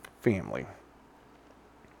family.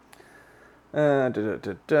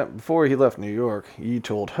 Before he left New York, Yi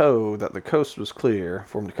told Ho that the coast was clear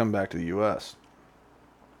for him to come back to the U.S.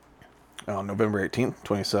 On November 18th,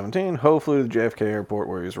 2017, Ho flew to the JFK airport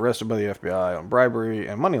where he was arrested by the FBI on bribery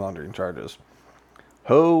and money laundering charges.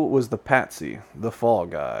 Ho was the patsy, the fall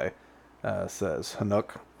guy, says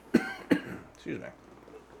Hanuk. Excuse me.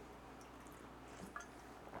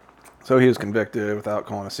 So he was convicted without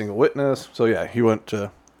calling a single witness. So yeah,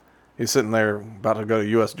 he's sitting there about to go to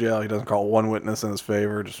U.S. jail. He doesn't call one witness in his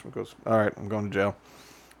favor. Just goes, all right, I'm going to jail.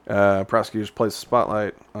 Prosecutors place a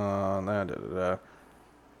spotlight on that.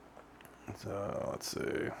 So let's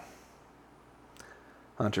see.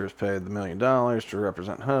 Hunter was paid the $1 million to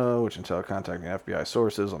represent Ho, which entailed contacting FBI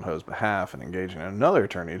sources on Ho's behalf and engaging another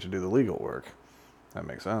attorney to do the legal work. That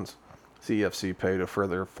makes sense. CFC paid a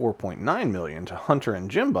further $4.9 million to Hunter and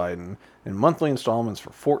Jim Biden in monthly installments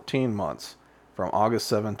for 14 months from August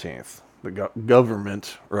 17th. The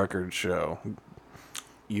government records show.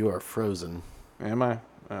 You are frozen. Am I?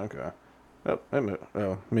 Okay.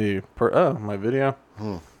 My video.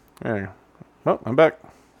 There. Oh, I'm back.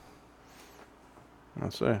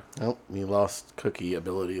 Let's see. Nope, you lost cookie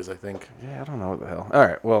abilities, I think. Yeah, I don't know what the hell. All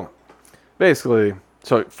right, well, basically,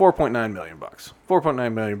 so $4.9 million.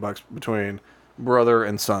 $4.9 million between brother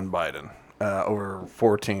and son Biden over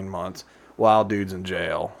 14 months while dude's in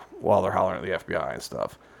jail while they're hollering at the FBI and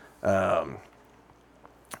stuff.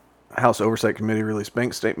 House Oversight Committee released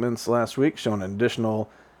bank statements last week showing an additional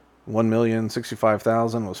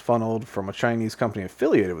 $1,065,000 was funneled from a Chinese company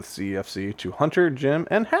affiliated with CFC to Hunter, Jim,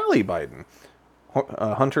 and Hallie Biden,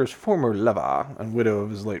 Hunter's former lover and widow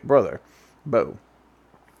of his late brother, Bo.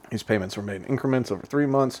 These payments were made in increments over 3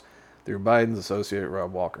 months through Biden's associate,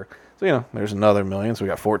 Rob Walker. So, there's another million. So we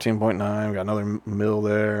got 14.9. We got another mill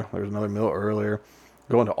there. There's another mill earlier.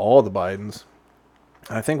 Going to all the Bidens.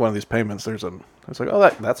 And I think one of these payments, it's like,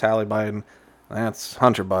 oh, that's Hallie Biden. That's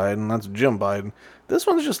Hunter Biden. That's Jim Biden. This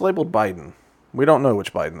one's just labeled Biden. We don't know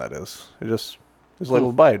which Biden that is. It just is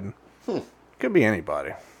labeled Biden. Could be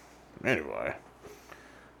anybody. Anyway.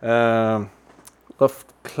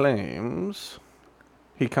 Luft claims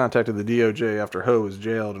he contacted the DOJ after Ho was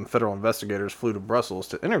jailed and federal investigators flew to Brussels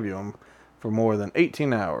to interview him for more than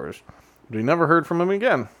 18 hours. But he never heard from him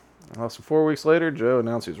again. Less than 4 weeks later, Joe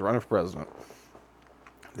announced he was running for president.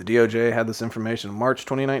 The DOJ had this information in March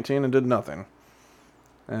 2019 and did nothing.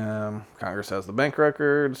 Congress has the bank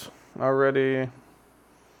records already,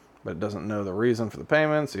 but it doesn't know the reason for the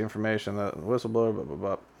payments, the information that the whistleblower, blah,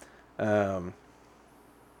 blah, blah.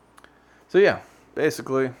 So yeah,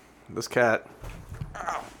 basically, this cat,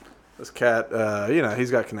 he's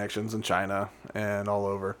got connections in China and all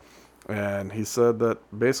over. And he said that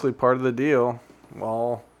basically part of the deal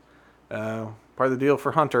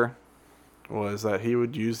for Hunter was that he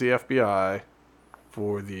would use the FBI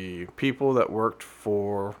for the people that worked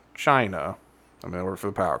for China. I mean, they worked for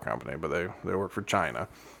the power company, but they work for China.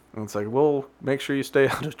 And it's like, we'll make sure you stay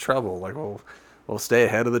out of trouble. Like, we'll stay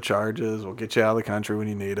ahead of the charges. We'll get you out of the country when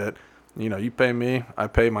you need it. You pay me. I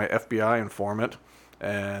pay my FBI informant.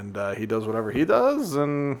 And he does whatever he does.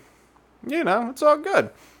 And, it's all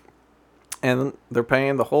good. And they're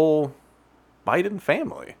paying the whole Biden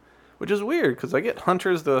family, which is weird because I get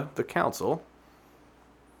Hunter's the counsel.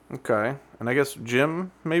 Okay. And I guess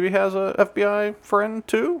Jim maybe has a FBI friend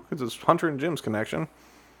too, because it's Hunter and Jim's connection.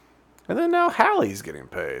 And then now Hallie's getting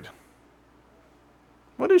paid.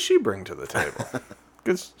 What does she bring to the table?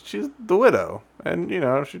 Because she's the widow. And,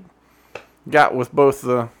 she got with both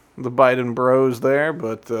the Biden bros there,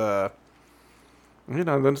 but, then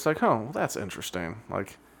it's like, oh, well, that's interesting.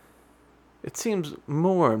 Like, it seems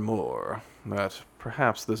more and more that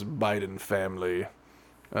perhaps this Biden family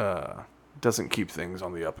doesn't keep things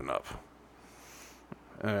on the up and up.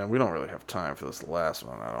 And we don't really have time for this last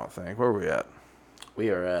one, I don't think. Where are we at?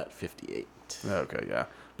 We are at 58. Okay, yeah.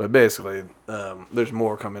 But basically, there's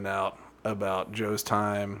more coming out about Joe's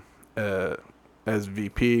time as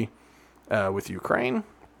VP with Ukraine.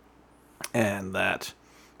 And that,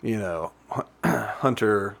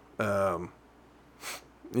 Hunter,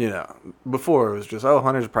 before it was just, oh,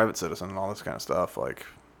 Hunter's a private citizen and all this kind of stuff. Like,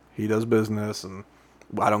 he does business and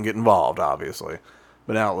I don't get involved, obviously.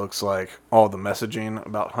 But now it looks like all the messaging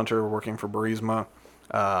about Hunter working for Burisma,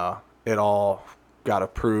 it all got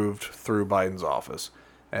approved through Biden's office.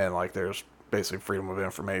 And, like, there's basically freedom of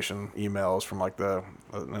information emails from, like, an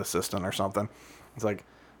assistant or something. It's like,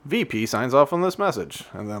 VP signs off on this message.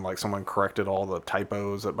 And then, like, someone corrected all the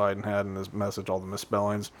typos that Biden had in his message, all the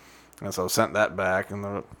misspellings. And so sent that back, and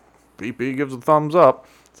the VP gives a thumbs up.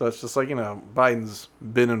 So it's just like, Biden's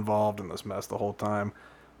been involved in this mess the whole time.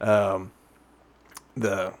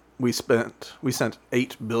 The we sent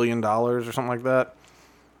 $8 billion or something like that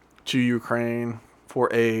to Ukraine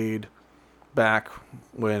for aid back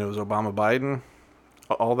when it was Obama Biden.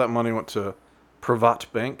 All that money went to Privat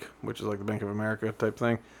Bank, which is like the Bank of America type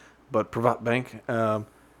thing, but Privat Bank. And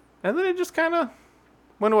then it just kind of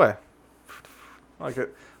went away. Like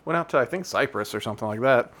it went out to, I think, Cyprus or something like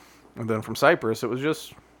that. And then from Cyprus, it was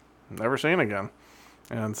just never seen again.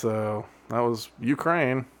 And so that was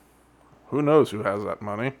Ukraine. Who knows who has that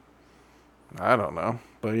money? I don't know.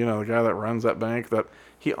 But, you know, the guy that runs that bank, that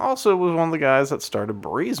he also was one of the guys that started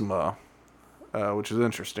Burisma, which is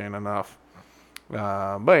interesting enough.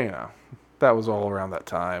 But, you know, that was all around that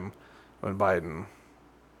time when Biden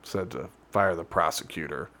said to fire the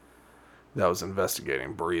prosecutor that was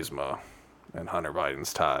investigating Burisma and Hunter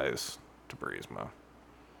Biden's ties to Burisma,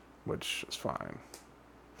 which is fine.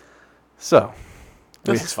 So,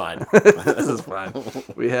 This is fine. this is fine.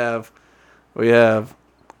 We have a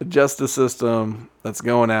justice system that's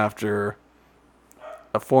going after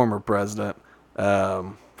a former president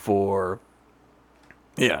for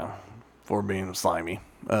being slimy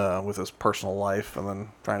with his personal life and then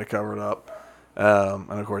trying to cover it up.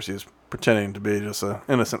 And of course, he's pretending to be just an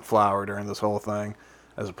innocent flower during this whole thing,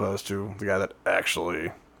 as opposed to the guy that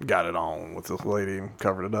actually got it on with this lady and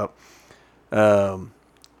covered it up. And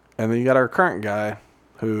then you got our current guy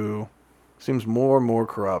who seems more and more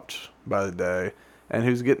corrupt by the day, and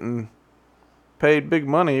who's getting paid big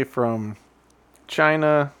money from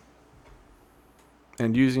China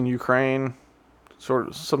and using Ukraine,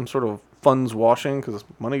 some sort of funds washing, because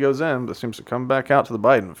money goes in, but it seems to come back out to the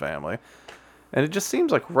Biden family. And it just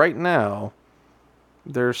seems like right now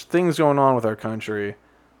there's things going on with our country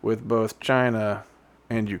with both China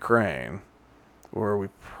and Ukraine where we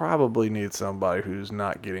probably need somebody who's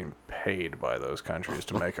not getting paid by those countries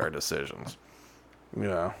to make our decisions. You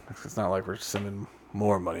know, it's not like we're sending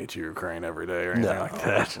more money to Ukraine every day or anything like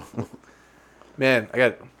that. Man,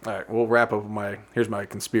 all right, we'll wrap up with here's my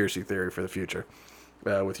conspiracy theory for the future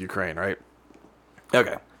with Ukraine, right?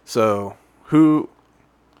 Okay, so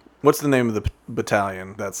what's the name of the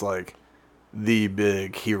battalion that's like the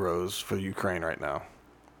big heroes for Ukraine right now?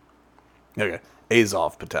 Okay,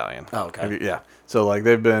 Azov Battalion. Oh, okay. Yeah. So, like,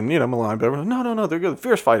 they've been, maligned, but everyone's, no, they're good.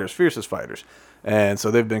 Fiercest fighters. And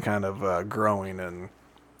so they've been kind of growing in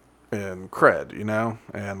cred,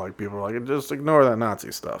 And, like, people are like, just ignore that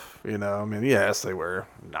Nazi stuff, I mean, yes, they wear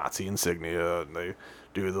Nazi insignia, and they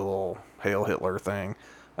do the little Hail Hitler thing.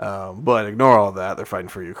 But ignore all that. They're fighting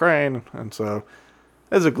for Ukraine. And so,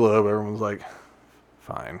 as a globe, everyone's like,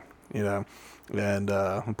 fine, And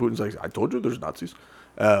Putin's like, I told you there's Nazis.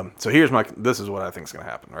 So this is what I think is going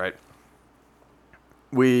to happen, right?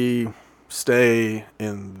 We stay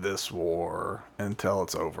in this war until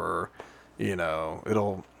it's over,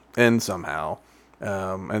 it'll end somehow.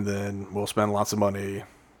 And then we'll spend lots of money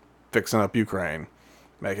fixing up Ukraine,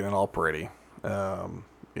 making it all pretty, and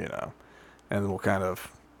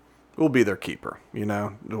we'll be their keeper,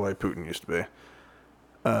 the way Putin used to be.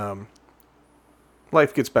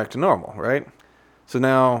 Life gets back to normal, right? So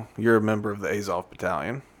now you're a member of the Azov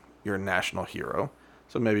Battalion. You're a national hero.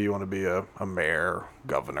 So maybe you want to be a mayor,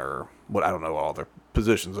 governor, I don't know all their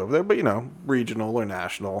positions over there, but, regional or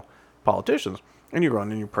national politicians. And you run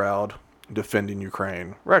and you're proud, defending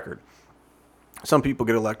Ukraine record. Some people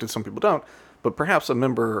get elected, some people don't. But perhaps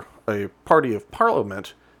a party of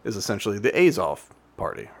parliament is essentially the Azov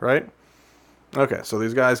party, right? Okay, so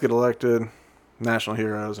these guys get elected, national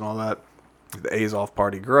heroes and all that. The Azov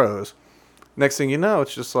party grows. Next thing you know,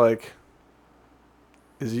 it's just like,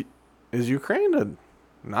 is Ukraine a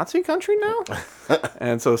Nazi country now?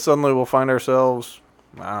 And so suddenly we'll find ourselves,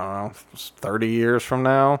 I don't know, 30 years from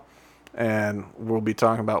now, and we'll be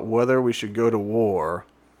talking about whether we should go to war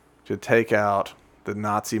to take out the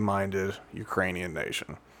Nazi-minded Ukrainian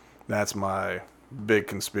nation. That's my big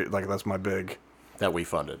that's my big... That we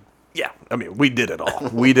funded. Yeah, I mean, we did it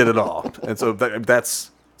all. And so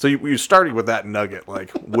that's... So you started with that nugget, like,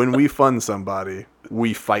 when we fund somebody,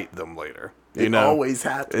 we fight them later. It always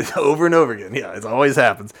happens. It's over and over again. Yeah, it always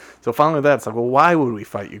happens. So finally it's like, well, why would we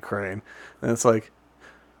fight Ukraine? And it's like,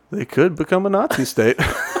 they could become a Nazi state.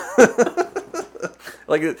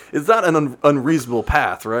 Like, it's not an unreasonable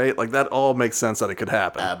path, right? Like, that all makes sense that it could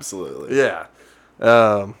happen. Absolutely. Yeah.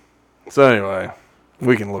 So anyway,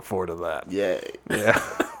 we can look forward to that. Yay. Yeah.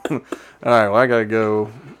 All right, well, I got to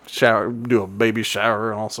go do a baby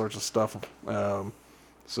shower and all sorts of stuff.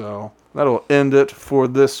 So that'll end it for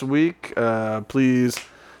this week. Please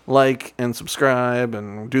like and subscribe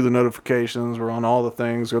and do the notifications. We're on all the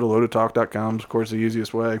things. Go to loadedtalk.com. Of course, the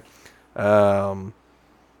easiest way. Yeah,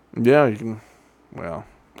 you can. Well,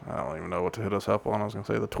 I don't even know what to hit us up on. I was going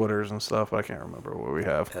to say the Twitters and stuff, but I can't remember what we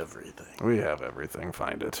have. Everything. We have everything.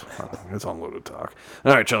 Find it. It's on Loaded Talk.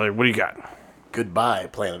 All right, Charlie, what do you got? Goodbye,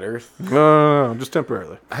 planet Earth. No, just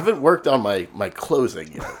temporarily. I haven't worked on my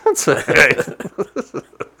closing yet. That's all right.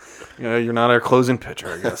 You're not our closing pitcher,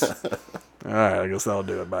 I guess. All right, I guess that'll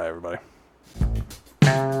do it. Bye, everybody.